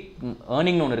டெய்லி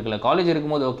ஏர்னிங்னு ஒன்று இருக்குல்ல, காலேஜ்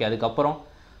இருக்கும்போது ஓகே, அதுக்கப்புறம்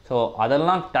ஸோ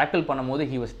அதெல்லாம் டேக்கிள் பண்ணும்போது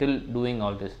he was still doing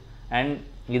all this. And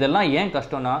இதெல்லாம் ஏன்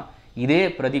கஷ்டம்னா இதே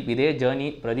ஜேர்னி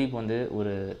பிரதீப் வந்து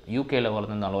ஒரு யூகேல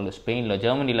வளர்ந்தாலோ இல்லை ஸ்பெயினில்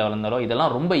ஜெர்மனியில் வளர்ந்தாலோ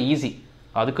இதெல்லாம் ரொம்ப ஈஸி.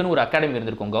 அதுக்குன்னு ஒரு அகாடமி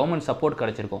இருந்திருக்கும், கவர்மெண்ட் சப்போர்ட்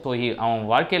கிடச்சிருக்கும். ஸோ அவன்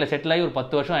வாழ்க்கையில் செட்டில் ஆகி ஒரு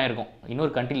 10 வருஷம் ஆயிருக்கும்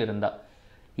இன்னொரு கண்ட்ரியில் இருந்தால்.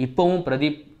 இப்போவும்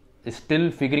Pradeep is still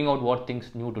figuring out what things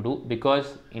new to two because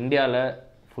இந்தியாவில்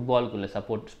ஃபுட்பாலுக்குள்ள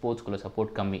சப்போர்ட் ஸ்போர்ட்ஸ்குள்ளே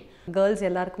சப்போர்ட் கம்மி. கேர்ள்ஸ்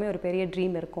எல்லாருக்குமே ஒரு பெரிய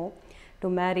ட்ரீம் இருக்கும் டு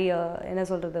மேரி என்ன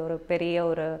சொல்கிறது ஒரு பெரிய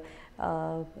ஒரு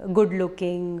good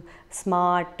looking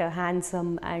smart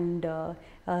handsome and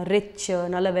rich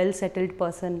நல்ல வெல் செட்டில்ட்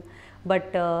பர்சன்.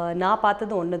 பட் நான்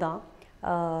பார்த்தது ஒன்று தான்,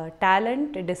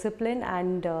 டேலண்ட் டிசிப்ளின்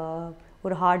அண்ட்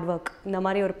ஒரு ஹார்ட் ஒர்க். இந்த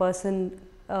மாதிரி ஒரு பர்சன்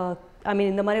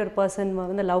இந்த மாதிரி ஒரு பர்சன்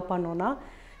வந்து லவ் பண்ணோன்னா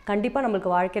கண்டிப்பாக நம்மளுக்கு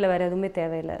வாழ்க்கையில் வேறு எதுவுமே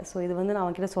தேவையில்லை. ஸோ இது வந்து நான்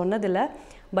அவன்கிட்ட சொன்னதில்லை,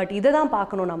 பட் இதை தான்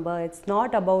பார்க்கணும் நம்ம. It's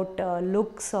not about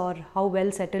looks R how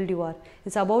well settled you are,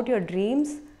 it's about your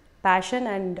dreams, passion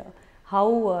and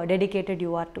how dedicated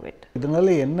you are to it.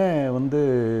 இதனால் என்ன வந்து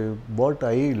what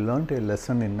I learnt a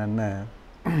lesson என்னென்ன,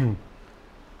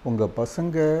 உங்கள்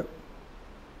பசங்க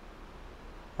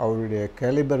அவருடைய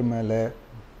கேலிபர் மேலே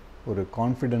ஒரு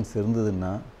கான்ஃபிடென்ஸ்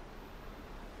இருந்ததுன்னா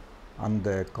அந்த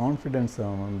கான்ஃபிடென்ஸை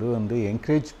வந்து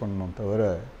என்கரேஜ் பண்ணணும். தவிர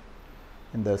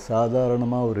இந்த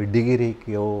சாதாரணமாக ஒரு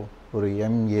டிகிரிக்கோ ஒரு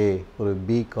எம்ஏ ஒரு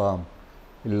பிகாம்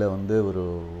இல்லை வந்து ஒரு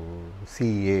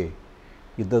சிஏ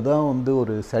இதை தான் வந்து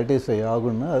ஒரு சாட்டிஸ்ஃபை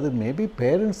ஆகும்னா அது மேபி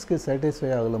பேரண்ட்ஸ்க்கு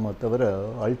சாட்டிஸ்ஃபை ஆகலாமோ தவிர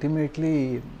அல்டிமேட்லி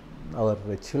அவர்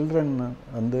சில்ட்ரன்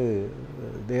வந்து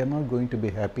they are not going to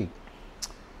be happy.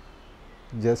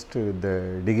 Just the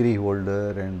degree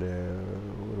holder and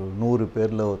ஒரு 100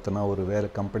 பேரில் ஒருத்தனா ஒரு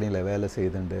கம்பெனியில் வேலை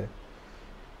செய்துண்டு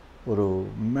ஒரு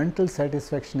மென்டல்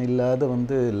சாட்டிஸ்ஃபேக்ஷன் இல்லாத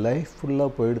வந்து லைஃப்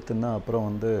ஃபுல்லாக போயிடுத்துன்னா அப்புறம்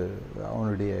வந்து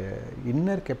அவனுடைய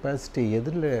இன்னர் கெப்பாசிட்டி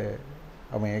எதில்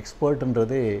அவன்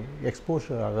எக்ஸ்பர்ட்ன்றதே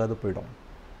எக்ஸ்போஷர் ஆகாது போயிடும்.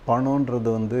 பணன்றது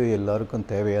வந்து எல்லாருக்கும்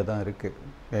தேவையாக தான் இருக்குது.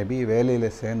 மேபி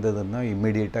வேலையில் சேர்ந்ததுன்னா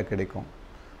இம்மிடியேட்டாக கிடைக்கும்.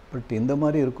 பட் இந்த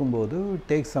மாதிரி இருக்கும்போது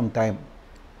டேக் சம் டைம்.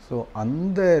 ஸோ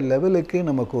அந்த லெவலுக்கு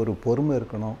நமக்கு ஒரு பொறுமை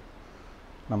இருக்கணும்.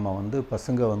 நம்ம வந்து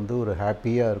பசங்க வந்து ஒரு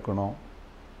ஹாப்பியாக இருக்கணும்.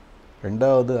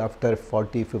 ரெண்டாவது ஆஃப்டர்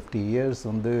 40-50 இயர்ஸ்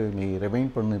வந்து நீ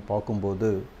ரிமைண்ட் பண்ணி பார்க்கும்போது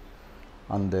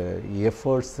அந்த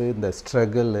எஃபர்ட்ஸு இந்த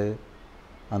ஸ்ட்ரகிளு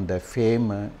அந்த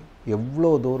ஃபேமு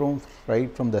எவ்வளோ தூரம்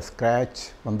ரைட் ஃப்ரம் த ஸ்க்ராச்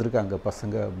வந்திருக்காங்க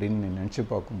பசங்க அப்படின்னு நீ நினச்சி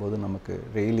பார்க்கும்போது நமக்கு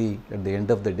really at the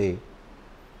end of the day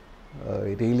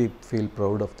really feel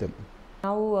proud of them.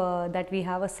 Now that we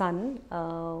have a son,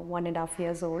 1.5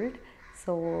 years old,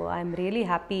 so I'm really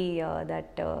happy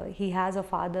that he has a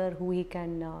father who he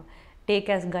can take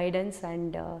as guidance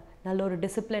and நல்ல ஒரு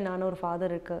டிசிப்ளினான ஒரு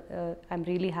father இருக்கு. I'm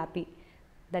really happy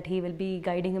that he will be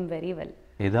guiding him very well.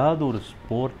 ஏதாவது ஒரு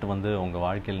sport வந்து உங்கள்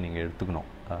வாழ்க்கையில் நீங்கள் எடுத்துக்கணும்.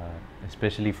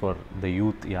 எஸ்பெஷலி ஃபார் த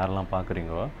யூத் யாரெல்லாம்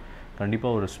பார்க்குறீங்களோ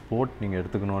கண்டிப்பாக ஒரு ஸ்போர்ட் நீங்கள்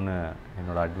எடுத்துக்கணும்னு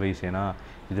என்னோடய அட்வைஸ். ஏன்னா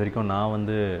இது வரைக்கும் நான்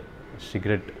வந்து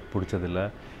சிகரெட் பிடிச்சதில்லை,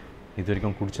 இது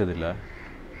வரைக்கும் குடித்ததில்லை.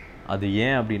 அது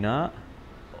ஏன் அப்படின்னா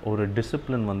ஒரு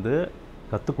டிசிப்ளின் வந்து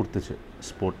கற்றுக் கொடுத்துச்சு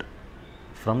sport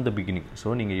from the beginning. So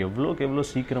நீங்கள் எவ்வளோக்கு எவ்வளோ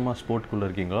சீக்கிரமாக ஸ்போர்ட்குள்ளே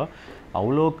இருக்கீங்களோ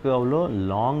அவ்வளோக்கு அவ்வளோ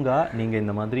லாங்காக நீங்கள்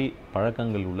இந்த மாதிரி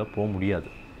பழக்கங்கள் உள்ளே போக முடியாது.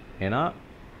 ஏன்னா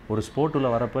ஒரு ஸ்போர்ட் உள்ள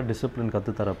வரப்போ டிசிப்ளின்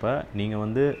கற்றுத்தரப்போ நீங்கள்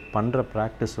வந்து பண்ணுற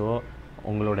ப்ராக்டிஸோ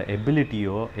உங்களோட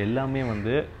எபிலிட்டியோ எல்லாமே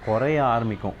வந்து குறைய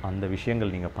ஆரம்பிக்கும். அந்த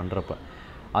விஷயங்கள் நீங்கள் பண்ணுறப்ப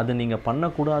அது நீங்கள்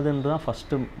பண்ணக்கூடாதுன்னு தான்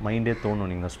ஃபஸ்ட்டு மைண்டே தோணும்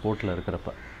நீங்கள் ஸ்போர்ட்டில் இருக்கிறப்ப.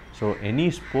 So any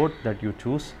sport that you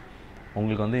choose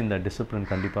உங்களுக்கு வந்து இந்த டிசிப்ளின்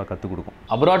கண்டிப்பாக கற்றுக் கொடுக்கும்.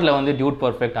 அப்ராடில் வந்து டியூட்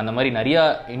பர்ஃபெக்ட் அந்த மாதிரி நிறையா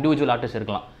இண்டிவிஜுவல் ஆர்டிஸ்ட்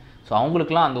இருக்கலாம். ஸோ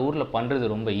அவங்களுக்குலாம் அந்த ஊரில்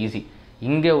பண்ணுறது ரொம்ப ஈஸி.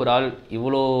 இங்கே ஒரு ஆள்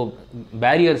இவ்வளோ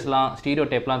பேரியர்ஸ்லாம் ஸ்டீரியோ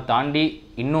டைப்லாம் தாண்டி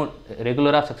இன்னும்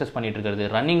ரெகுலராக சக்ஸஸ் பண்ணிகிட்டு இருக்கிறது,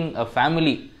 ரன்னிங் அ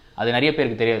ஃபேமிலி, அது நிறைய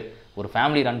பேருக்கு தெரியாது. ஒரு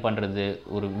ஃபேமிலி ரன் பண்ணுறது,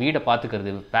 ஒரு வீடை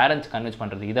பார்த்துக்கிறது, பேரண்ட்ஸ் கன்வின்ஸ்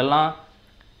பண்ணுறது, இதெல்லாம்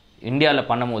இந்தியாவில்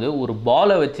பண்ணும்போது ஒரு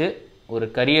பாலை வச்சு ஒரு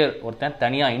கரியர் ஒருத்தன்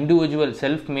தனியாக இண்டிவிஜுவல்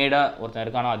செல்ஃப் மேடாக ஒருத்தன்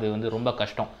இருக்கானோ அது வந்து ரொம்ப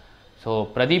கஷ்டம். ஸோ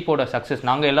பிரதீப்போட சக்ஸஸ்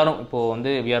நாங்கள் எல்லோரும் இப்போது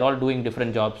வந்து we are all doing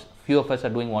different jobs, few of us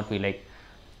are doing what we like.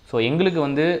 So எங்களுக்கு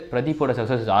வந்து பிரதீப்போட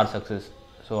success is R success.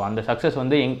 So அந்த சக்ஸஸ்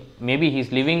வந்து maybe he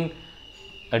is living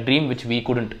a dream which we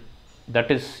couldn't.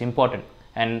 That is important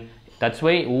and that's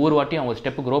why ஒவ்வொரு வாட்டியும் அவங்க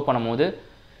step grow பண்ணும்போது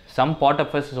some part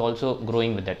of us is also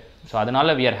growing with that. So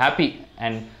அதனால் we are happy.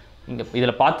 And இங்கே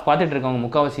இதில் பார்த்துட்டு இருக்கவங்க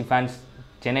முக்கால்வாசி fans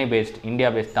Chennai paste, India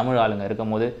paste Tamil ஆளுங்க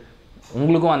இருக்கும் போது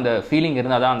உங்களுக்கும் அந்த ஃபீலிங்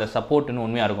இருந்தால் தான் அந்த சப்போர்ட்னு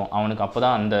உண்மையாக இருக்கும். அவனுக்கு அப்போ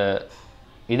தான் அந்த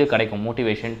இது கிடைக்கும்,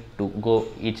 motivation to go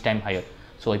each time higher.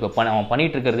 So இப்போ அவன்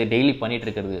பண்ணிகிட்ருக்கிறது, டெய்லி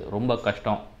பண்ணிகிட்ருக்கிறது ரொம்ப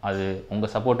கஷ்டம். அது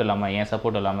உங்கள் சப்போர்ட் இல்லாமல், என்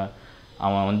சப்போர்ட் இல்லாமல்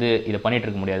அவன் வந்து இதை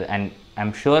பண்ணிகிட்ருக்க முடியாது. அண்ட்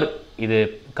ஐம் ஷுர் இது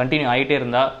கண்டினியூ ஆகிட்டே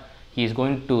இருந்தால் he is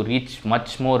going to reach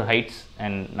much more heights.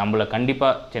 And நம்மளை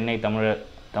கண்டிப்பாக சென்னை தமிழ்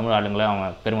ஆளுங்களை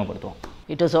அவன் பெருமைப்படுத்துவான்.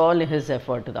 It was all his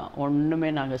effort தான், ஒன்றுமே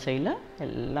நாங்கள் செய்யலை,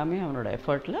 எல்லாமே அவனோட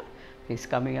எஃபர்ட்டில் is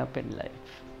coming up in life.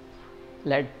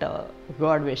 Let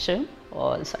God wish him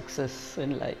all success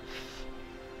in life.